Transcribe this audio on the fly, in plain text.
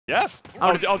Yeah.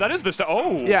 Oh, that is this.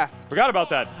 Oh. Yeah. Forgot about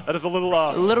that. That is a little.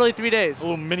 Literally 3 days. A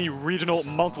little mini regional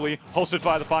monthly hosted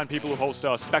by the fine people who host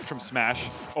Spectrum Smash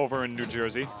over in New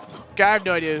Jersey. I have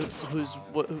no idea who's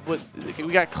what.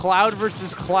 We got Cloud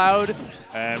versus Cloud.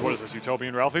 And what is this?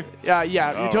 Utopian Ralphie?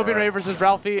 Yeah. Oh, Utopian Ray versus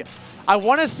Ralphie. I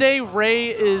want to say Ray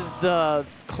is the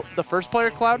first player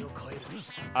Cloud.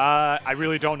 I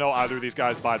really don't know either of these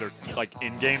guys by their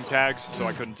in-game tags, so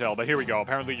I couldn't tell. But here we go.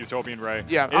 Apparently, Utopian Ray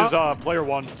is player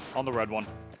 1 on the red one.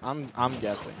 I'm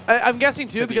guessing. I'm guessing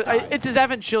too because it's his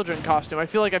Evan Children costume. I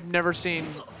feel like I've never seen.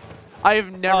 I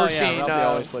have never seen. Ralphie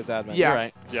always plays admin. Yeah, You're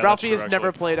right. Yeah, Ralphie true, has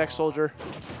never played Ex-Soldier.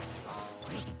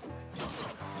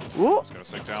 Ooh. He's gonna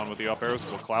sink down with the up airs.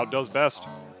 What Cloud does best.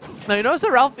 Now you notice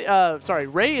that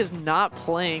Ray is not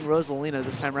playing Rosalina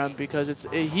this time around because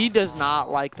he does not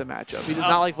like the matchup. He does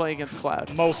not like playing against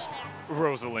Cloud. Most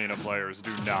Rosalina players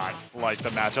do not like the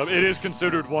matchup. It is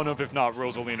considered one of, if not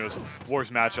Rosalina's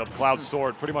worst matchup. Cloud's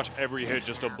sword, pretty much every hit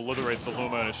just obliterates the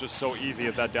Luma, and it's just so easy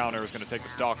as that down air is going to take the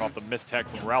stock off the missed tech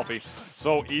from Ralphie.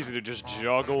 So easy to just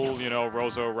juggle,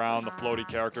 Rosa around the floaty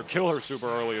character, kill her super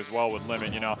early as well with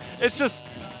limit, It's just...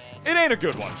 It ain't a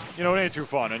good one. It ain't too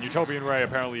fun. And Utopian Ray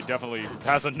apparently definitely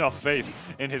has enough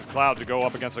faith in his Cloud to go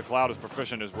up against a Cloud as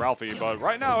proficient as Ralphie. But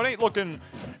right now, it ain't looking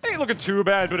too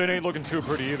bad, but it ain't looking too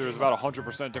pretty either. There's about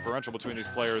 100% differential between these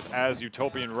players as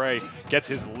Utopian Ray gets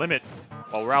his limit,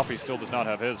 while Ralphie still does not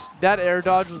have his. That air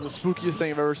dodge was the spookiest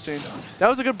thing I've ever seen. That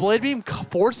was a good blade beam,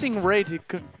 forcing Ray to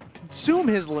consume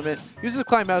his limit. Uses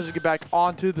climb magic to get back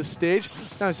onto the stage.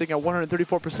 Now he's sitting at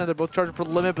 134%. They're both charging for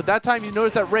the limit, but that time you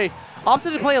notice that Ray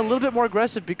opted to play a little bit more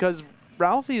aggressive because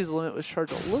Ralphie's limit was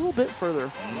charged a little bit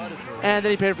further. And then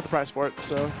he paid for the price for it,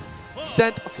 so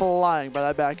sent flying by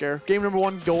that back air. Game number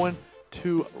 1 going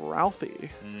to Ralphie.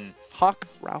 Hawk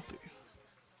Ralphie.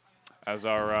 As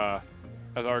our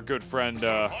good friend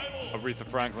Aretha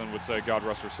Franklin would say, God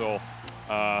rest her soul,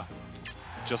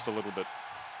 just a little bit.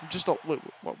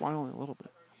 Why only a little bit?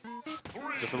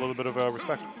 Just a little bit of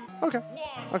respect. Okay,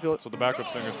 I feel it. That's what the backup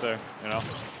singers say,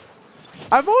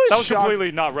 I'm always That was shocked.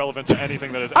 completely not relevant to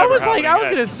anything that is I ever was happening. I was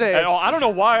gonna say. I don't know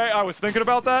why I was thinking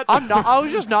about that. I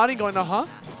was just nodding, going, uh-huh.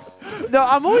 No,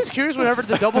 I'm always curious whenever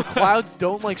the double Clouds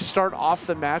don't start off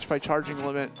the match by charging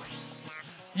limit.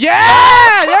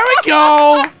 Yeah, there we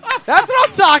go. That's what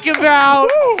I'm talking about.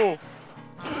 Woo!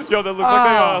 Yo,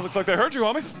 that looks like they heard you,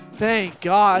 homie. Thank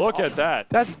God. Look at that.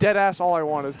 That's dead ass all I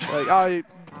wanted.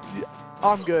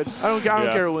 I'm good. I don't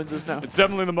care who wins this now. It's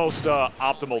definitely the most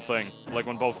optimal thing,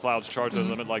 when both Clouds charge their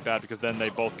limit like that, because then they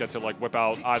both get to whip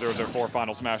out either of their 4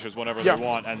 final smashes whenever they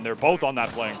want, and they're both on that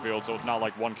playing field, so it's not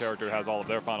like one character has all of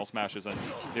their final smashes and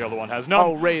the other one has none.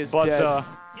 Oh, Ray is dead.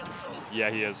 Yeah,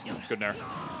 he is. Good nair.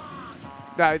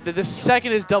 The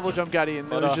second his double jump got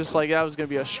in, it was just that was going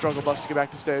to be a struggle bus to get back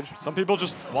to stage. Some people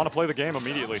just want to play the game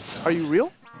immediately. Are you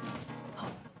real?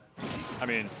 I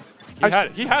mean,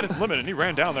 he had his limit and he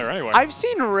ran down there anyway. I've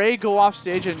seen Ray go off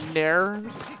stage and nair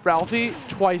Ralphie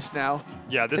twice now.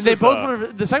 Yeah, this and they is...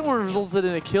 both the second one resulted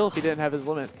in a kill if he didn't have his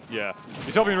limit. Yeah.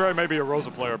 Utopian Ray may be a Rosa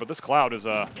player, but this Cloud is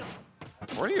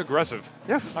pretty aggressive.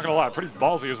 Yeah. Not gonna lie, pretty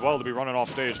ballsy as well to be running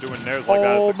off stage doing nairs like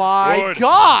that. Oh my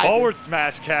God! Forward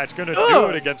smash catch, gonna do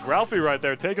it against Ralphie right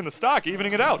there, taking the stock,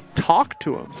 evening it out. Talk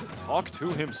to him. Talk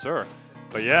to him, sir.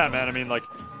 But yeah, man, I mean,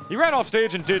 he ran off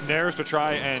stage and did nairs to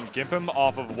try and gimp him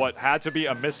off of what had to be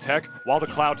a missed tech while the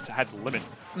Clouds had limit.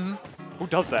 Who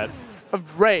does that?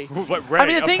 Ray. Ray. I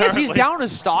mean, the thing is, he's down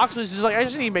his stock, so he's just I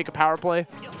just need to make a power play.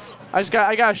 I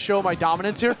gotta show my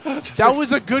dominance here. That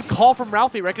was a good call from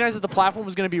Ralphie. Recognized that the platform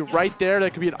was gonna be right there.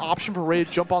 That could be an option for Ray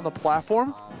to jump on the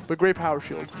platform, but great power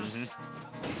shield.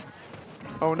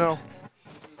 Oh no.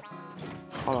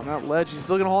 Hold on that ledge. He's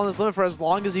still gonna hold on this limit for as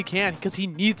long as he can because he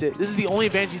needs it. This is the only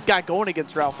advantage he's got going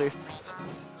against Ralphie.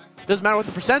 Doesn't matter what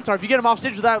the percents are. If you get him off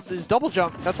stage without his double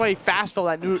jump, that's why he fast fell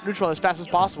that neutral as fast as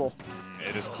possible.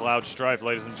 It is Cloud Strife,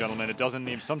 ladies and gentlemen. It doesn't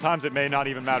need. Sometimes it may not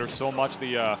even matter so much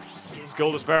the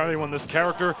skill disparity when this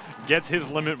character gets his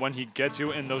limit. When he gets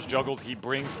you in those juggles, he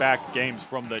brings back games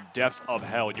from the depths of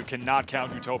hell. You cannot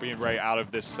count Utopian Ray out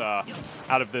of this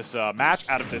match,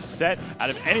 out of this set, out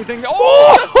of anything.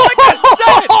 Oh, just like I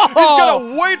said, he's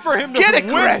gonna wait for him to get whip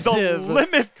aggressive. the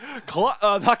limit,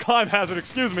 not climb hazard,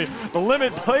 excuse me, the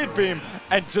limit blade beam,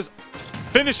 and just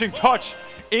finishing touch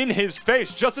in his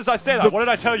face, just as I say that. What did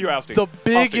I tell you, Ousty? The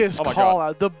biggest Ousty. Oh call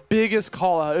out. The biggest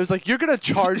call out. It was you're gonna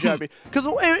charge at me because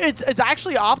it's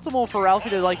actually optimal for Ralphie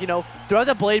to throw out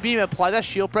the blade beam, apply that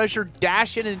shield pressure,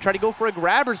 dash in, and try to go for a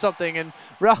grab or something. And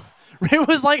Ray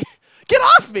was like, "Get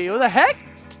off me! What the heck?"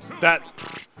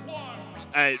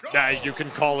 You can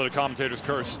call it a commentator's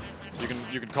curse. You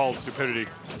can call it stupidity.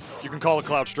 You can call it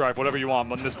Cloud Strife, whatever you want.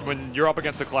 When you're up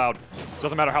against a Cloud,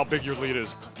 doesn't matter how big your lead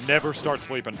is, never start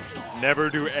sleeping. Never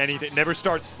do anything. Never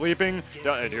start sleeping.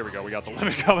 And here we go. We got the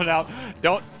limit coming out.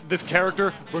 This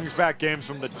character brings back games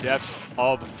from the depths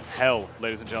of hell,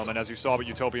 ladies and gentlemen, as you saw with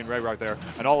Utopian Ray right there.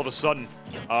 And all of a sudden,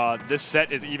 this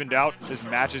set is evened out. This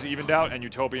match is evened out, and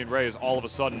Utopian Ray is all of a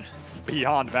sudden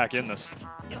beyond back in this.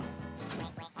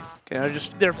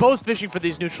 They're both fishing for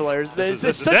these neutral airs.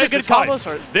 It's such a good combo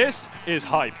start. This is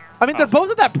hype. I mean, they're both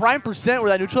at that prime percent where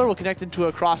that neutral air will connect into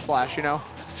a cross slash, you know?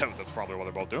 That's probably why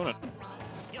they're both doing it.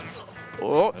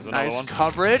 Oh, nice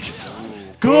coverage. Ooh,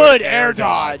 good air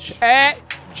dodge.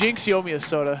 Jinx Yomi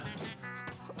soda.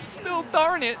 No,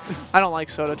 darn it. I don't like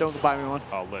soda. Don't buy me one.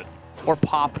 Oh, lit. Or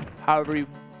pop, however you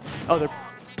other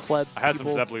pleb I had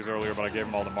people. some Zeppelis earlier, but I gave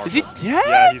him all the marks. Is he dead?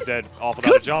 Yeah, he's dead. Off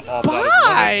without a jump. Off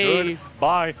without a limit.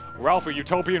 Goodbye. Ralphie,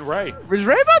 Utopian Ray. Is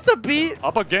Ray about to beat...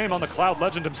 Up a game on the Cloud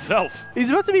Legend himself. He's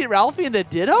about to beat Ralphie in the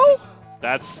Ditto?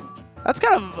 That's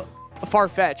kind of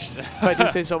far-fetched, if I do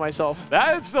say so myself.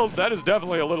 That is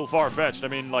definitely a little far-fetched. I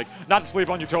mean, like, not to sleep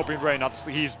on Utopian Ray, not to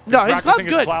sleep. His Cloud's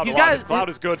good. His Cloud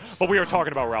is good, but we are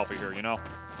talking about Ralphie here, you know?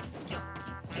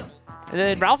 And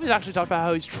then Ralphie's actually talked about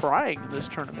how he's trying in this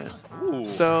tournament. Ooh,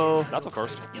 so that's a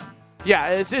first. Yeah,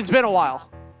 it's been a while.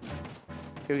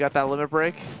 Okay, we got that limit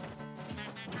break.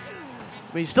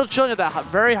 I mean, he's still chilling at that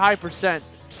very high percent.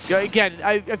 Again,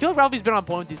 I feel like Ralphie's been on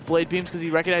point with these blade beams because he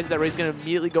recognizes that Ray's going to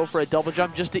immediately go for a double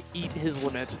jump just to eat his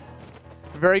limit.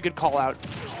 Very good call out.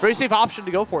 Very safe option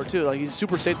to go for, too. Like, he's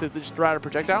super safe to just throw out a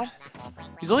projectile.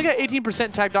 He's only got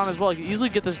 18% tagged on as well. He can easily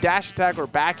get this dash attack or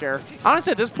back air.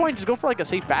 Honestly, at this point, just go for like a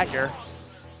safe back air.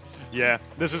 Yeah,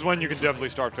 this is when you can definitely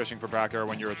start fishing for back air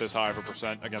when you're at this high of a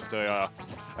percent against I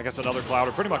guess another Cloud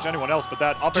or pretty much anyone else. But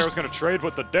that up air is going to trade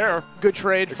with the dare. Good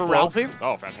trade for Ralphie.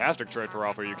 Oh, fantastic trade for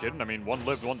Ralphie. Are you kidding? I mean, one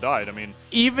lived, one died. I mean,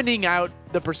 evening out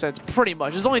the percents pretty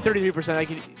much. It's only 33%. I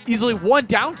can easily one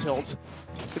down tilt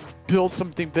could build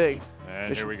something big.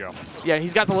 And here we go. Yeah,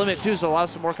 he's got the limit too, so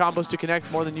allows some more combos to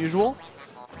connect more than usual.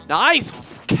 Nice!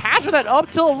 Catch with that up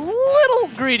tilt, a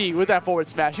little greedy with that forward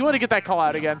smash. You want to get that call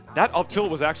out again. That up tilt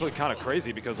was actually kind of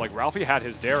crazy because like Ralphie had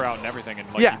his dare out and everything, and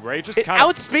like yeah, Ray just kind of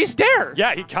outspaced dare.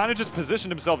 Yeah, he kind of just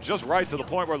positioned himself just right to the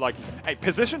point where like,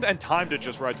 positioned and timed it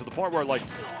just right to the point where like,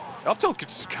 up tilt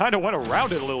just kind of went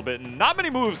around it a little bit, and not many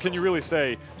moves can you really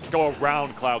say go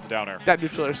around Cloud's down air. That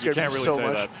neutral air scared me so much. You can't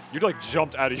really say that. You like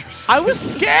jumped out of your seat. I was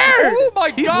scared! Oh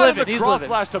my he's god, living, the cross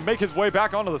slash to make his way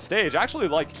back onto the stage. I actually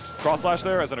like cross slash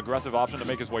there as an aggressive option to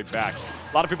make his way back.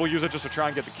 A lot of people use it just to try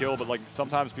and get the kill, but like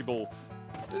sometimes people,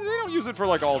 they don't use it for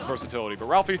like all its versatility. But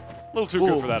Ralphie, a little too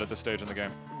good for that at this stage in the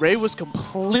game. Ray was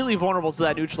completely vulnerable to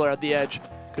that neutral air at the edge.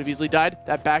 Could have easily died.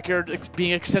 That back air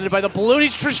being extended by the balloon.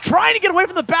 He's just trying to get away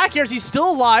from the back airs. He's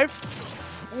still alive.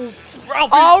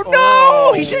 Ralphie. Oh,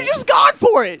 no! He should have just gone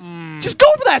for it. Just go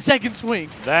for that second swing.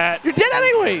 You're dead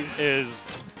anyways. Is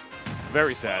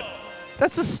very sad.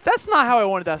 That's not how I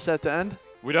wanted that set to end.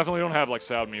 We definitely don't have like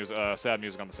sad music on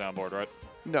the soundboard, right?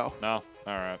 No. No?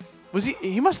 All right. Was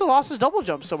he must have lost his double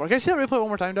jump somewhere. Can I see that replay one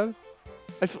more time, Devin?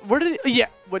 Where did he? Yeah,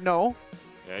 but no.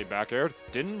 Yeah, he back aired.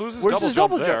 Didn't lose his Where's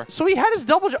double jump there. So he had his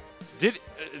double jump. He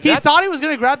That's thought he was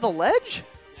going to grab the ledge?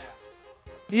 Yeah.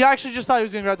 He actually just thought he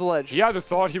was going to grab the ledge. He either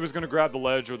thought he was going to grab the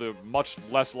ledge or the much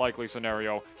less likely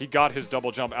scenario. He got his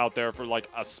double jump out there for like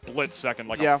a split second,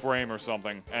 like a frame or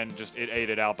something, and just it ate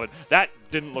it out. But that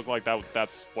didn't look like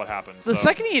that's what happened. The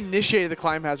second he initiated the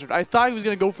climb hazard, I thought he was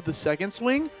going to go for the second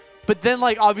swing. But then,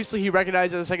 like, obviously he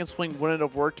recognized that the second swing wouldn't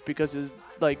have worked because his,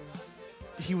 like,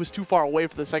 he was too far away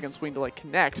for the second swing to like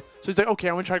connect. So he's like, okay,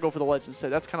 I'm gonna try to go for the ledge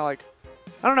instead. That's kind of like,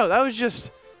 I don't know. That was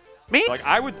just me. Like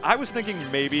I was thinking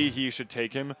maybe he should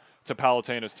take him to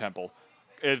Palutena's Temple.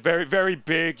 It's very, very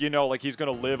big, you know, like he's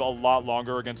going to live a lot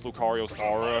longer against Lucario's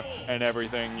aura and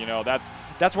everything, you know.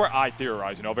 That's where I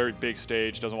theorize, you know, very big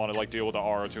stage, doesn't want to, like, deal with the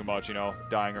aura too much, you know,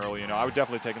 dying early, you know. I would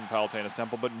definitely take him to Palutena's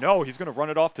Temple, but no, he's going to run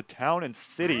it off to Town and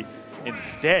City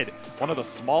instead. One of the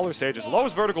smaller stages,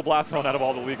 lowest vertical blast zone out of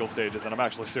all the legal stages, and I'm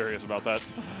actually serious about that.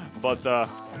 But,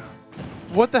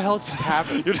 what the hell just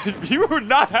happened? You were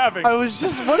not having... I was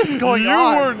just... What is going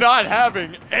on? You were not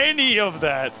having any of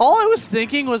that. All I was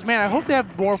thinking was, man, I hope they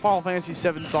have more Final Fantasy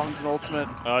VII songs in Ultimate.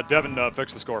 Devin,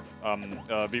 fix the score.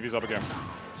 Vivi's up again.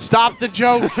 Stop the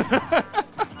joke.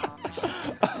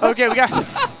 Okay,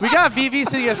 we got Vivi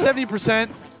sitting at 70%.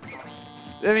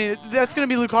 I mean, that's going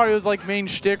to be Lucario's like main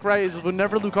shtick, right? Is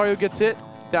whenever Lucario gets hit,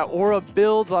 that aura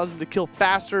builds, allows him to kill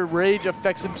faster. Rage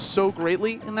affects him so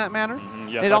greatly in that manner.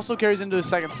 Yes, it also carries into his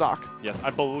second stock. Yes, I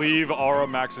believe aura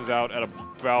maxes out at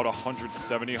about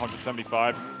 170,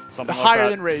 175. something like Higher that.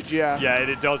 than Rage, yeah. Yeah,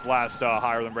 it does last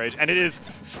higher than Rage, and it is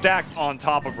stacked on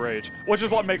top of Rage, which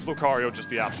is what makes Lucario just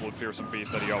the absolute fearsome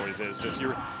beast that he always is. Just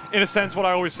you're, in a sense, what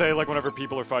I always say, like whenever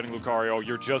people are fighting Lucario,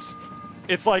 you're just,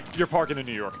 it's like you're parking in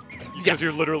New York, because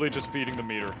you're literally just feeding the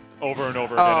meter over and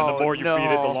over again, and the more you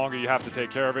feed it, the longer you have to take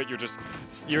care of it.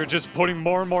 You're just putting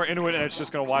more and more into it, and it's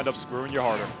just gonna wind up screwing you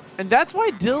harder. And that's why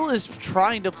Dill is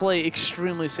trying to play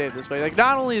extremely safe this way. Like,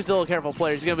 not only is Dill a careful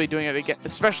player, he's going to be doing it again,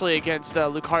 especially against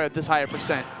Lucario at this high a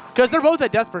percent. Because they're both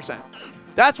at death percent.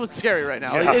 That's what's scary right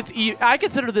now. Yeah. It's I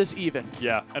consider this even.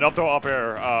 Yeah, an up throw up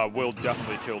air will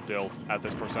definitely kill Dill at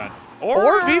this percent.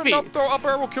 Or Vivi. An up throw up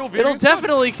air will kill Vivi. It'll instead.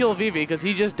 definitely kill Vivi because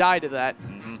he just died to that.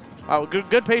 Oh,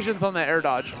 good patience on that air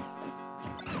dodge.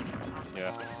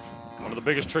 Yeah. One of the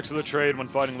biggest tricks of the trade when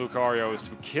fighting Lucario is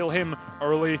to kill him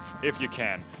early if you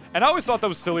can. And I always thought that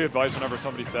was silly advice whenever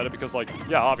somebody said it because, like,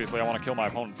 yeah, obviously I want to kill my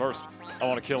opponent first. I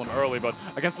want to kill him early, but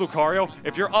against Lucario,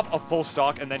 if you're up a full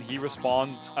stock and then he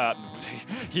respawns,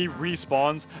 he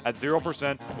respawns at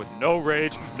 0% with no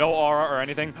rage, no aura or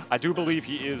anything, I do believe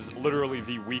he is literally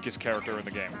the weakest character in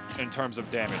the game in terms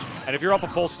of damage. And if you're up a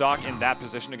full stock in that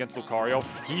position against Lucario,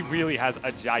 he really has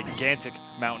a gigantic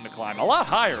mountain to climb, a lot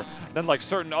higher than like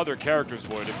certain other characters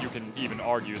would, if you can even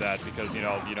argue that, because you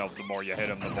know, the more you hit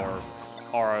him, the more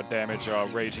aura damage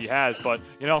rage he has. But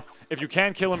you know, if you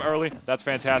can kill him early, that's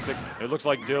fantastic. It looks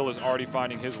like Dill is already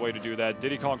finding his way to do that.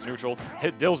 Diddy Kong's neutral,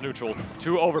 hit Dill's neutral,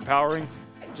 too overpowering,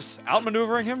 just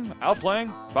outmaneuvering him,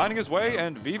 outplaying, finding his way,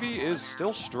 and Vivi is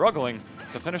still struggling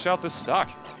to finish out this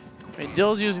stock. I mean,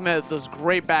 Dill's using those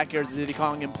great back airs that Diddy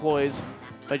Kong employs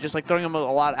by just like throwing him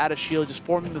a lot out of shield, just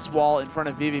forming this wall in front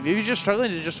of Vivi. Vivi's just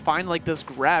struggling to just find like this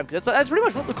grab. That's pretty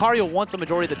much what Lucario wants the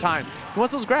majority of the time. He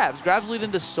wants those grabs. Grabs lead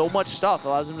into so much stuff.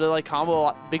 Allows him to like combo a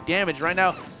lot, big damage. Right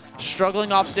now,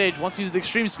 struggling off stage. Once he uses the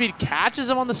extreme speed, catches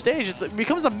him on the stage. It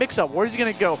becomes a mix-up. Where's he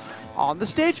gonna go? On the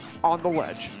stage, on the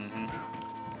ledge.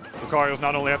 Lucario's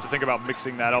not only have to think about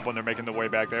mixing that up when they're making the way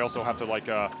back, they also have to like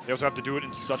they also have to do it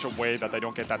in such a way that they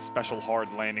don't get that special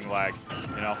hard landing lag,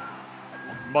 you know?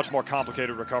 Much more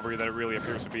complicated recovery than it really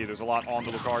appears to be. There's a lot on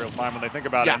the Lucario's mind when they think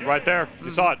about it. And right there, you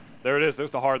saw it. There it is.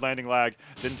 There's the hard landing lag.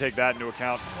 Didn't take that into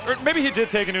account. Or maybe he did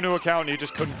take it into account and he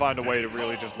just couldn't find a way to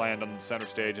really just land on the center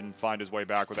stage and find his way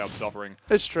back without suffering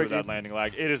through that landing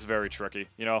lag. It is very tricky,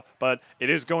 you know, but it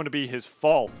is going to be his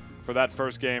fault for that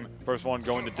first game. First one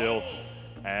going to Dill.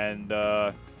 And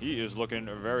he is looking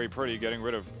very pretty getting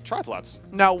rid of triplats.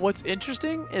 Now, what's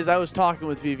interesting is I was talking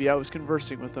with Vivi. I was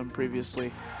conversing with him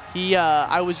previously.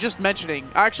 I was just mentioning,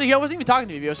 actually, I wasn't even talking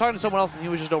to Vivi. I was talking to someone else, and he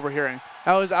was just overhearing.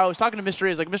 I was talking to Mystery.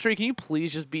 I was like, Mystery, can you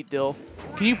please just beat Dill?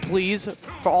 Can you please,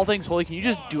 for all things holy, can you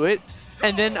just do it?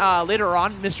 And then later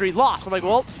on, Mystery lost. I'm like,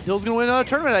 well, Dill's going to win another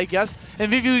tournament, I guess. And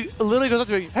Vivi literally goes up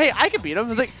to me, hey, I can beat him. I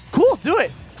was like, cool, do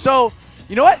it. So,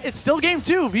 you know what? It's still game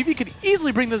 2. Vivi could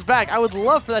easily bring this back. I would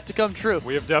love for that to come true.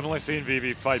 We have definitely seen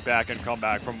Vivi fight back and come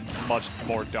back from much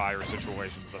more dire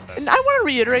situations than this. And I want to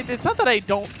reiterate, it's not that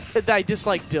I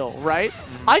dislike Dill, right?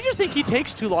 I just think he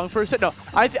takes too long for a set. No,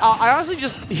 I honestly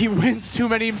just, he wins too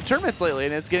many tournaments lately,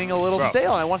 and it's getting a little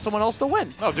stale, and I want someone else to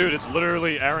win. No, dude, it's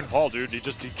literally Aaron Paul, dude. He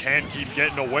can't keep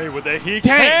getting away with it. He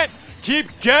can't keep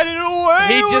getting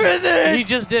away with it. He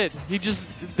just did.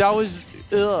 That was,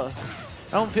 ugh.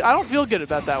 I don't feel good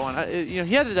about that one. You know,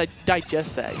 he had to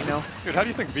digest that, you know? Dude, how do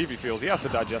you think Vivi feels? He has to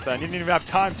digest that, and he didn't even have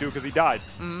time to because he died.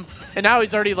 And now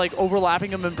he's already, like, overlapping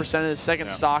him in percent of his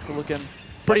second stock, looking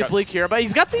pretty bleak here. But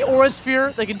he's got the Aura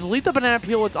Sphere. They can delete the banana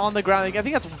peel. It's on the ground. Like, I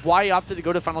think that's why he opted to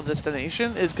go to Final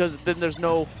Destination, is because then there's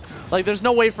no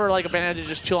way for, like, a banana to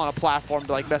just chill on a platform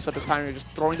to, like, mess up his timing. You're just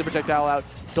throwing the projectile out,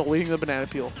 deleting the banana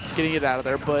peel, getting it out of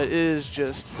there. But it is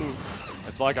just, oof.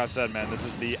 It's like I said, man, this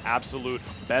is the absolute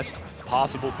best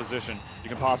possible position you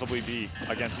can possibly be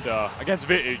against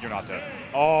Vivi. You're not dead.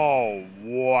 Oh,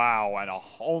 wow, and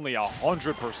only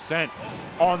 100%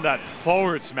 on that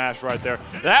forward smash right there.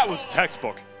 That was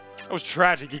textbook. That was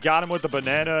tragic. He got him with the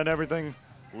banana and everything,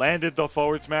 landed the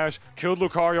forward smash, killed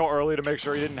Lucario early to make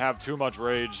sure he didn't have too much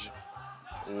rage.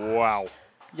 Wow.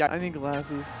 Yeah, I need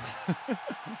glasses. I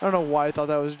don't know why I thought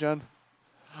that was Jen.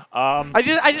 I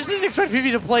just didn't expect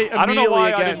Vivi to play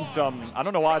immediately again. I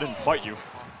don't know why I didn't fight you.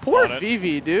 Poor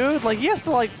Vivi, dude. Like, he has to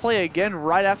like play again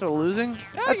right after losing.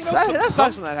 Yeah, that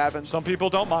sucks when that happens. Some people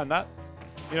don't mind that.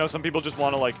 You know, some people just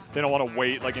want to they don't want to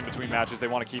wait like in between matches. They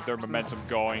want to keep their momentum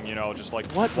going. You know, just like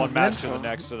one match to the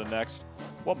next to the next.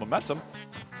 What momentum?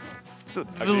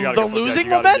 The losing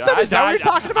momentum? Is that what you're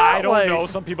talking about? I don't know.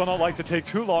 Some people don't like to take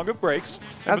too long of breaks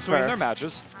in between their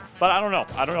matches. But I don't know.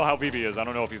 I don't know how Vivi is. I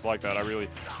don't know if he's like that. I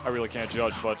really can't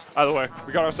judge. But either way,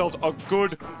 we got ourselves a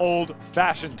good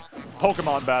old-fashioned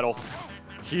Pokemon battle.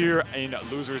 here in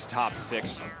losers top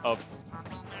 6 of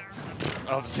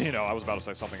Xeno. I was about to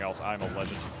say something else. I'm a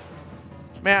legend.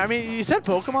 Man, I mean, you said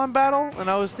Pokemon battle, and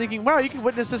I was thinking, wow, you can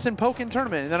witness this in Pokken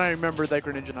Tournament. And then I remembered that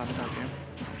Greninja not in that game.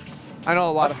 I know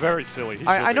a lot That's of very silly.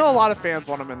 I know a lot of fans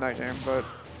want him in that game, but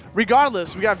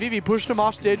regardless, we got Vivi pushed him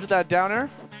off stage with that down air.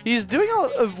 He's doing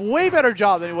a way better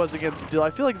job than he was against Dill.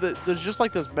 I feel like there's just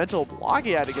like this mental block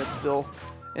he had against Dill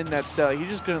in that set. He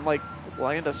just couldn't like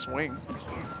land a swing.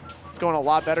 It's going a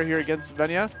lot better here against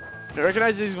Venia. I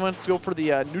recognize he's going to go for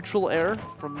the neutral air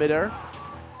from midair.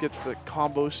 Get the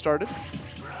combo started.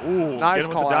 Ooh, nice get him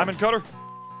with call the out. diamond cutter.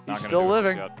 He's still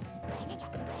living. I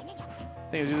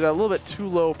think he's a little bit too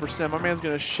low percent. My man's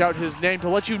going to shout his name to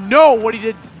let you know what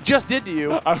he just did to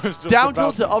you. I was just down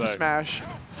about tilt to up say. smash.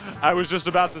 I was just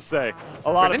about to say,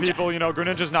 a lot of Greninja. people, you know,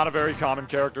 Greninja's not a very common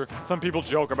character. Some people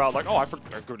joke about, like, oh, I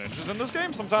forget Greninja's in this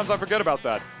game. Sometimes I forget about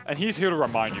that. And he's here to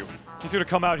remind you. He's here to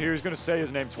come out here. He's going to say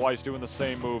his name twice, doing the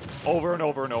same move over and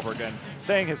over and over again,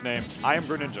 saying his name, I am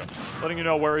Greninja, letting you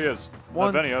know where he is.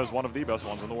 Venia is one of the best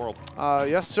ones in the world.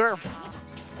 Yes, sir.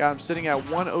 Got him sitting at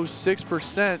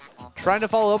 106%. Trying to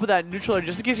follow up with that neutral air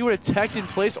just in case he would have teched in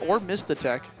place or missed the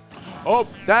tech. Oh,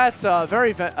 that's a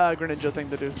very Greninja thing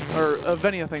to do, or a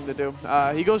Venia thing to do.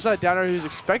 He goes for that down air. He was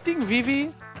expecting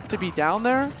Vivi to be down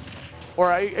there,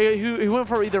 or he went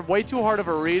for either way too hard of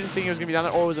a read, thinking he was going to be down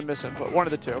there, or it was a misinput, one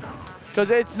of the two. Because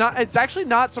it's actually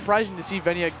not surprising to see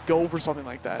Venia go for something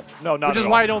like that. No, not Which is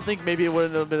why I don't think maybe it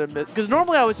would have been a miss. Because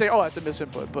normally I would say, oh, that's a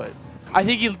misinput, but I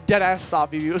think he dead-ass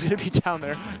thought Vivi was going to be down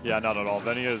there. Yeah, not at all.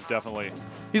 Venia is definitely...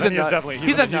 He's a nut.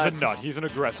 He's a nut. He's an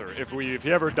aggressor. If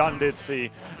you ever did see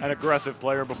an aggressive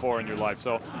player before in your life,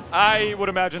 so I would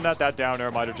imagine that down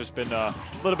air might have just been a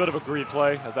little bit of a greed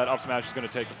play, as that up smash is going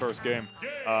to take the first game.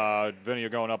 Venia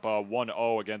going up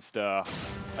 1-0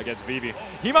 against Vivi.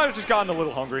 He might have just gotten a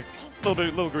little hungry, a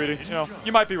little greedy. You know,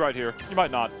 you might be right here. You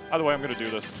might not. Either way, I'm going to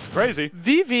do this. It's crazy.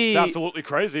 Vivi. It's absolutely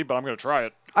crazy, but I'm going to try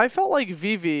it. I felt like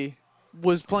Vivi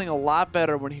was playing a lot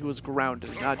better when he was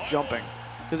grounded, not jumping.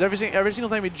 Because every single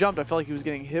time he jumped, I felt like he was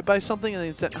getting hit by something and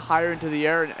then sent higher into the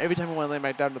air. And every time he wanted to land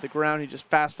back down to the ground, he just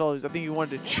fast fell. I think he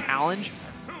wanted to challenge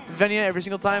Venia every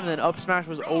single time. And then up smash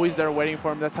was always there waiting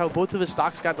for him. That's how both of his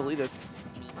stocks got deleted.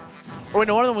 Or wait,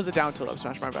 no, one of them was a down tilt up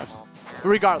smash. My bad. But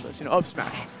regardless, you know, up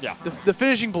smash. Yeah. The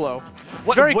finishing blow.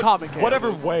 Very common.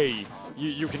 Whatever way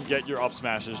you can get your up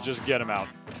smashes, just get them out.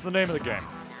 It's the name of the game.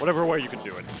 Whatever way you can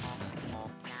do it.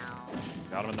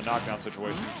 Got him in the knockdown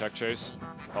situation. Tech chase.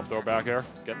 Up throw back air.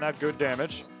 Getting that good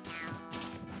damage.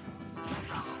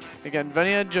 Again,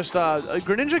 Venia just...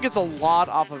 Greninja gets a lot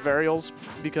off of varials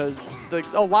because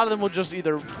a lot of them will just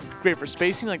either great for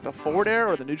spacing, like the forward air,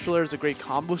 or the neutral air is a great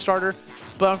combo starter.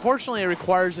 But unfortunately, it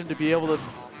requires him to be able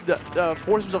to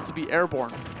force himself to be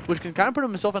airborne, which can kind of put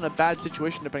himself in a bad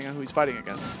situation depending on who he's fighting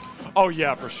against. Oh,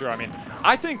 yeah, for sure. I mean,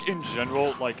 I think in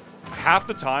general, like, half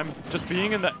the time, just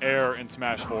being in the air in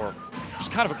Smash 4 is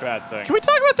kind of a bad thing. Can we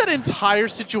talk about that entire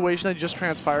situation that just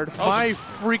transpired? My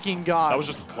freaking God. That was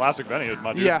just classic Venia,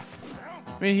 my dude. Yeah.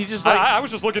 I mean, he just like... I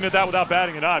was just looking at that without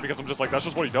batting an eye because I'm just like, that's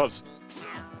just what he does.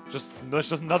 That's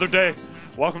just another day.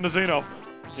 Welcome to Xeno.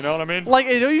 You know what I mean? Like,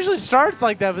 it usually starts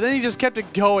like that, but then he just kept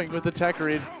it going with the tech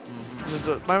read. Just,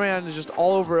 my man is just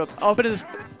all over up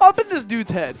in this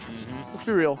dude's head. Let's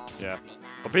be real. Yeah.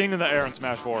 But being in the air in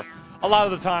Smash 4, a lot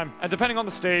of the time, and depending on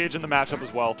the stage and the matchup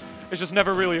as well, it's just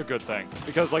never really a good thing.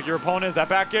 Because, like, your opponent is that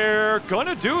back air,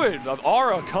 gonna do it. An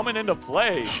aura coming into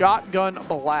play. Shotgun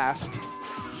blast.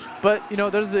 But, you know,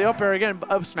 there's the up air again,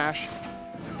 up smash.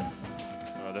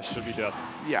 This should be death.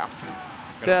 Yeah.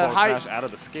 Gonna forward smash out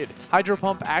of the skid. Hydro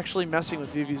Pump actually messing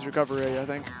with Vivi's recovery, I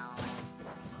think.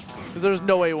 Because there's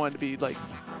no way he wanted to be, like,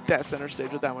 that center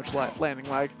stage with that much landing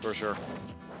lag. For sure.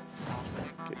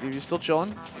 Okay, Vivi's still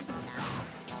chilling.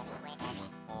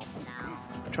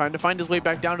 Trying to find his way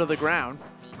back down to the ground.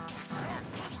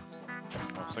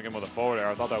 I was thinking with a forward air.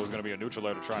 I thought that was going to be a neutral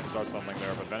air to try and start something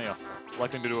there, but Venia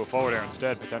selecting to do a forward air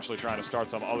instead, potentially trying to start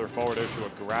some other forward air to a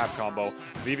grab combo.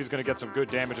 Vivi's going to get some good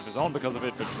damage of his own because of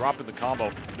it, but dropping the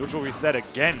combo. Neutral reset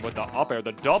again with the up air,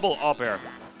 the double up air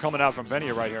coming out from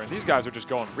Venia right here. And these guys are just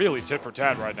going really tit for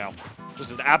tat right now. Just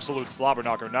an absolute slobber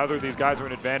knocker. Neither of these guys are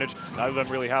an advantage. Neither of them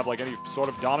really have like any sort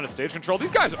of dominant stage control.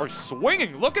 These guys are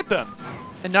swinging. Look at them.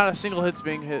 And not a single hit's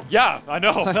being hit. Yeah, I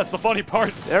know. That's the funny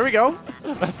part. There we go.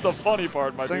 That's the funny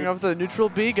part, my dude. Starting off with the neutral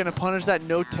B, going to punish that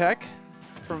no tech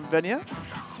from Venia.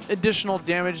 Some additional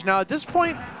damage. Now, at this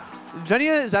point,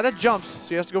 Venia is out of jumps, so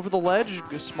he has to go for the ledge.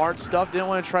 Smart stuff. Didn't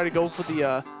want to try to go for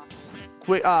the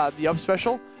up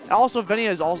special. Also, Venia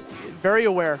is also very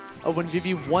aware of when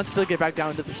Vivi wants to get back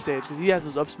down to the stage because he has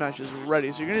those up smashes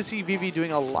ready. So you're going to see Vivi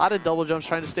doing a lot of double jumps,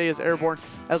 trying to stay as airborne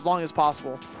as long as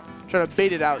possible. Trying to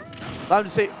bait it out. Allow him to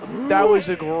say, that was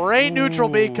a great neutral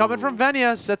bait coming from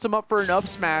Venia. Sets him up for an up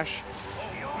smash.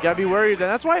 Gotta be wary of that.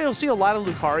 That's why you'll see a lot of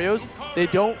Lucarios. They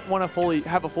don't want to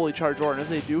have a fully charged aura. And if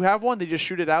they do have one, they just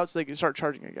shoot it out so they can start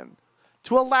charging again.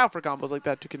 To allow for combos like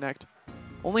that to connect.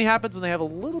 Only happens when they have a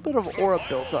little bit of aura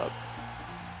built up.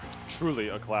 Truly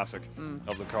a classic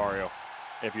of Lucario.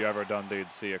 If you ever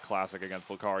did see a classic against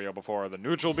Lucario before, the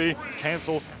neutral B,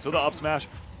 cancel to the up smash.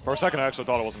 For a second, I actually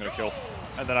thought it wasn't going to kill.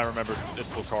 And then I remembered it's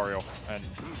Lucario, and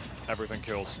everything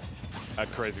kills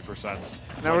at crazy percents.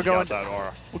 Now we're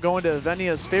going to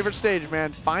Venia's favorite stage,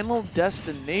 man. Final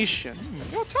Destination.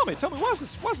 Well, tell me, why is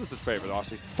this its favorite,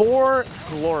 Aussie? For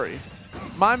glory.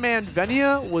 My man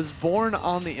Venia was born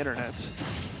on the internet.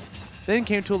 Then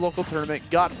came to a local tournament,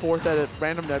 got fourth at a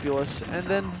random nebulous, and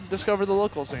then discovered the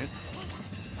local scene.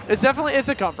 It's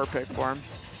a comfort pick for him.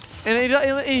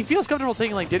 And he feels comfortable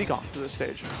taking like Diddy Kong to this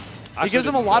stage. It gives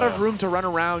him a lot of room to run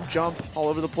around, jump all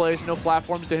over the place, no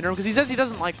platforms to hinder him, because he says he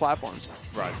doesn't like platforms.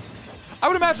 Right. I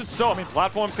would imagine so. I mean,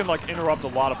 platforms can like interrupt a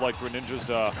lot of like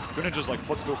Greninja's like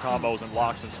footstool combos and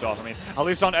locks and stuff. I mean, at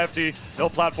least on FD, no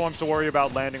platforms to worry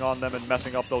about landing on them and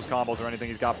messing up those combos or anything.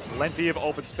 He's got plenty of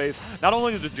open space, not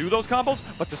only to do those combos,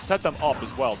 but to set them up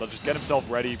as well. To just get himself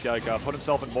ready, like, put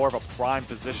himself in more of a prime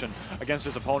position against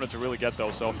his opponent to really get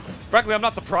those. So, frankly, I'm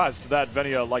not surprised that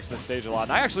Venia likes this stage a lot.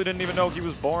 And I actually didn't even know he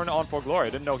was born on For Glory. I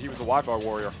didn't know he was a Wi-Fi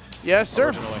warrior. Yes, sir.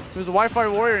 Originally. He was a Wi-Fi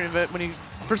warrior when he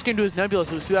first came to his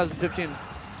nebulous. It was 2015.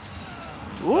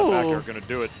 Ooh. Back here gonna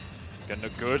do it. Getting a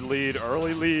good lead,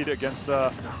 early lead against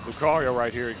Lucario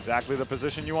right here. Exactly the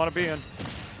position you want to be in.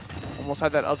 Almost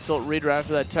had that up tilt read right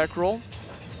after that tech roll.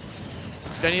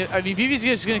 Then I mean, Vivi's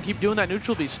just gonna keep doing that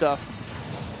neutral B stuff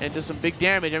and do some big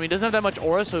damage. I mean, he doesn't have that much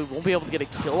aura, so he won't be able to get a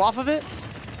kill off of it.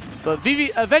 But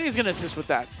Venia's gonna assist with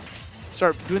that.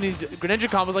 Start doing these Greninja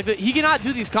combos like that. He cannot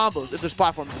do these combos if there's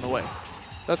platforms in the way.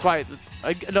 That's why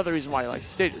another reason why he likes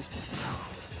stages.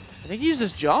 I think he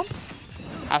uses jump.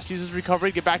 Has to use his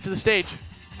recovery to get back to the stage.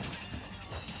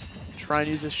 Try and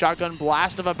use his shotgun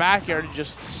blast of a back air to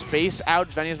just space out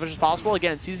Venia as much as possible.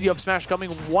 Again, sees the up smash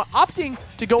coming, opting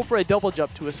to go for a double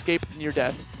jump to escape near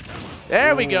death.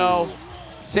 There we go.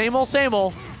 Same old, same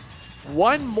old.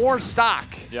 One more stock.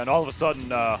 Yeah, and all of a sudden,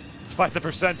 despite the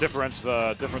percent difference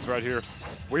right here,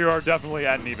 we are definitely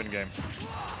at an even game.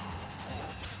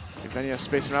 Venia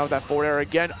spacing around with that forward air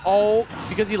again. Oh,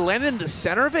 because he landed in the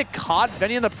center of it, caught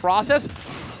Venia in the process.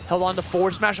 Held on to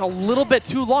forward smash a little bit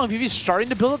too long. Vivi's starting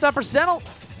to build up that percent.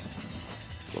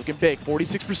 Looking big,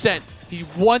 46%. He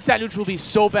wants that neutral B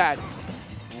so bad.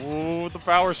 Ooh, the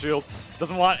power shield.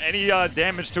 Doesn't want any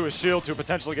damage to his shield to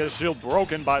potentially get his shield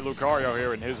broken by Lucario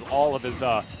here and all of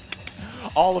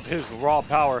his raw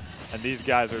power. And these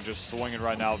guys are just swinging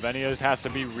right now. Venia has to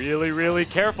be really, really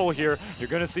careful here. You're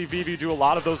going to see Vivi do a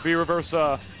lot of those B-reverse,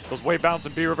 those wave bounce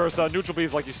and B-reverse neutral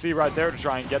Bs like you see right there to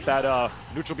try and get that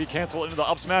neutral B cancel into the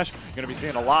up smash. You're going to be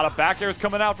seeing a lot of back airs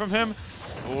coming out from him.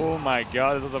 Oh my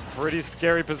god, this is a pretty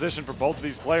scary position for both of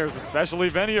these players, especially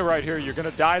Venia right here. You're going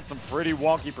to die at some pretty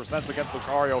wonky percents against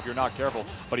Lucario if you're not careful.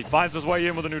 But he finds his way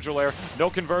in with a neutral air. No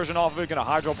conversion off of it. Going to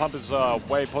hydro pump his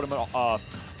way, put him in,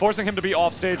 forcing him to be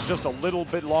off stage just a little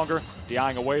bit longer.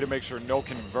 DIing away to make sure no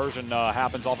conversion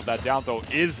happens off of that down throw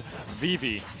is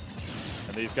Vivi.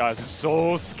 And these guys are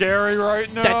so scary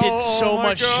right now. That did so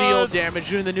much shield damage,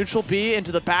 doing the neutral B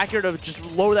into the back air to just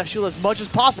lower that shield as much as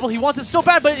possible. He wants it so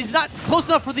bad, but he's not close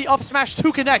enough for the up smash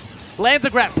to connect. Lands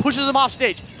a grab, pushes him off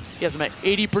stage. He has him at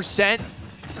 80%.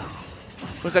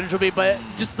 Was that neutral B, but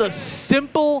just the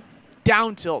simple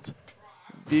down tilt.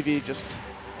 Vivi just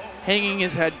hanging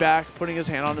his head back, putting his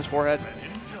hand on his forehead.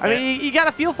 I mean, you got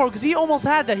to feel for him because he almost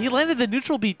had that. He landed the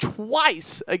neutral B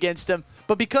twice against him,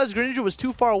 but because Greninja was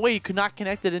too far away, he could not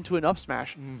connect it into an up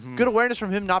smash. Good awareness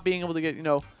from him not being able to get,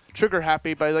 trigger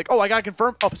happy by like, oh, I got to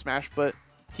confirm up smash, but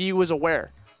he was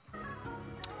aware.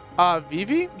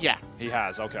 Vivi? Yeah. He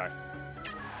has, okay.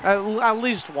 At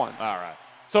least once. All right.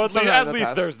 So at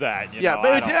least there's that. You know,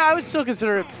 but I would still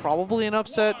consider it probably an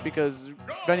upset because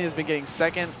Venia's been getting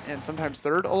second and sometimes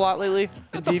third a lot lately.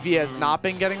 And Vivi has not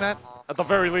been getting that. At the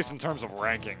very least in terms of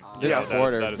ranking. This Yeah,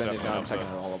 quarter, that is Venia's definitely gone second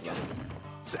in all of them.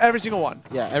 It's every single one.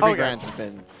 Yeah, every Okay. grant has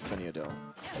been Venia doing.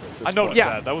 I noticed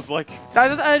that. That was like...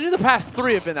 I knew the past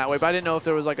three have been that way, but I didn't know if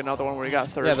there was like another one where he got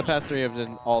third. Yeah, the past three have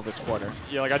been all this quarter.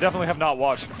 Yeah, like I definitely have not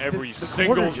watched every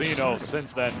single quarter just Xeno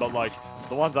since then, but like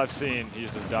the ones I've seen,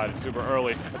 he's just died super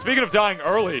early. And speaking of dying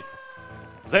early,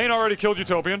 Zane already killed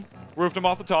Utopian, roofed him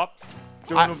off the top,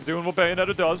 doing what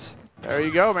Bayonetta does. There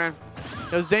you go, man.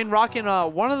 You know, Zane rocking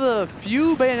one of the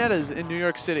few Bayonettas in New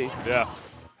York City. Yeah,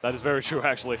 that is very true,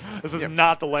 actually. This is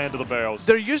not the land of the Bayos.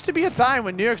 There used to be a time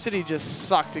when New York City just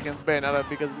sucked against Bayonetta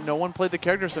because no one played the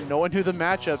character, so no one knew the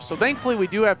matchup. So thankfully, we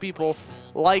do have people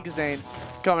like Zane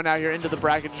coming out here into the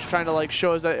bracket, just trying to like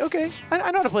show us that, okay,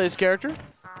 I know how to play this character.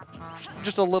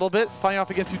 Just a little bit, fighting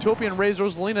off against Utopian Ray's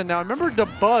Rosalina. Now, remember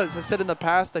DeBuzz has said in the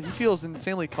past that he feels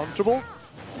insanely comfortable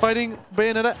fighting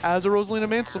Bayonetta as a Rosalina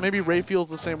main, so maybe Ray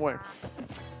feels the same way.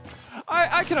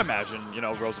 I can imagine, you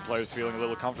know, Rosa players feeling a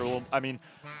little comfortable. I mean,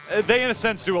 they in a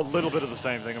sense do a little bit of the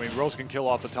same thing. I mean, Rosa can kill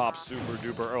off the top super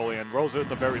duper early, and Rosa at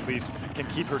the very least can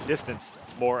keep her distance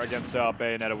more against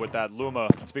Bayonetta with that Luma.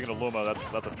 Speaking of Luma,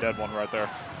 that's a dead one right there.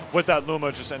 With that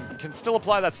Luma, just and can still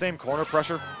apply that same corner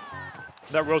pressure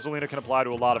that Rosalina can apply to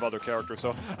a lot of other characters.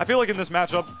 So I feel like in this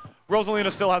matchup,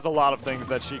 Rosalina still has a lot of things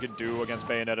that she can do against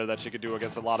Bayonetta that she could do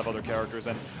against a lot of other characters.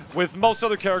 And with most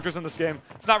other characters in this game,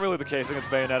 it's not really the case against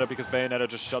Bayonetta because Bayonetta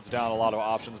just shuts down a lot of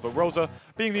options. But Rosa,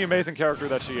 being the amazing character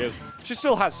that she is, she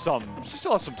still has some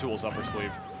tools up her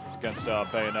sleeve against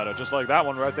Bayonetta. Just like that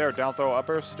one right there, down throw up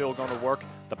air, still going to work.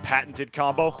 The patented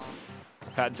combo,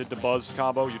 patented DeBuzz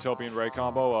combo, Utopian Ray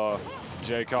combo,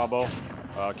 J combo.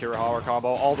 Kirihara combo,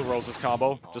 all the Rosas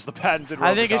combo, just the patented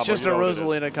Rosa I think it's combo, just a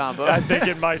Rosalina combo. I think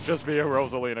it might just be a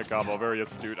Rosalina combo. Very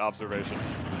astute observation,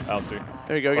 Ousty.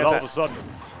 There you go. But all of a sudden,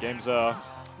 game's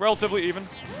relatively even.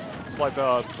 Slight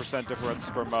percent difference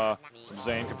from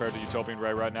Zane compared to Utopian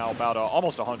Ray right now. About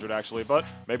almost 100 actually, but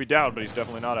maybe down, but he's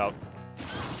definitely not out.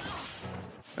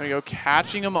 There you go,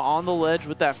 catching him on the ledge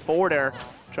with that forward air,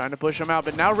 trying to push him out.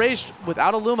 But now Rage,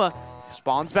 without a Luma,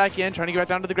 spawns back in, trying to get back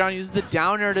down to the ground, uses the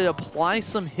down air to apply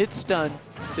some hit stun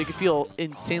so you can feel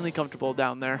insanely comfortable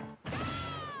down there.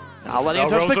 Not letting him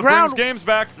touch the ground. Brings games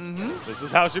back. This is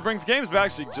how she brings games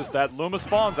back. She just, that Luma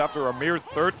spawns after a mere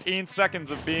 13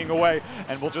 seconds of being away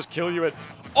and will just kill you at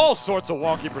all sorts of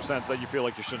wonky percents that you feel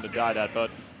like you shouldn't have died at.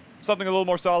 But something a little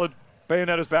more solid.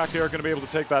 Bayonetta's back here, going to be able to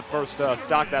take that first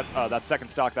stock, that second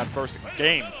stock, that first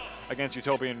game against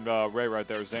Utopian Ray right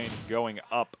there. Zane going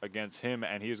up against him,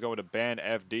 and he is going to ban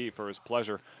FD for his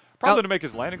pleasure. Probably to make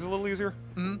his landings a little easier.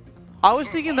 I was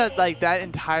thinking that that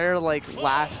entire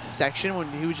last section when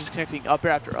he was just connecting up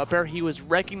air after up air, he was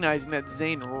recognizing that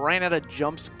Zane ran out of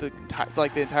jumps the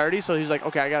entirety. So he was like,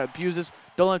 okay, I gotta abuse this.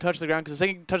 Don't let him touch the ground because the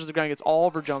second he touches the ground, he gets all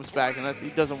of her jumps back, and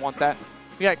he doesn't want that.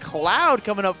 We got Cloud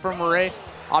coming up from Ray,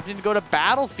 opting to go to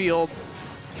Battlefield,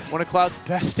 one of Cloud's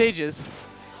best stages.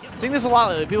 Seeing this a lot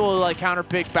lately. People will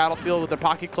counterpick Battlefield with their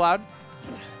Pocket Cloud.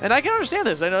 And I can understand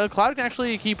this. I know Cloud can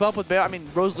actually keep up with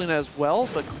Rosalina as well,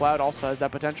 but Cloud also has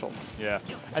that potential. Yeah.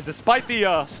 And despite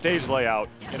the stage layout,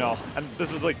 you know, and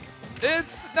this is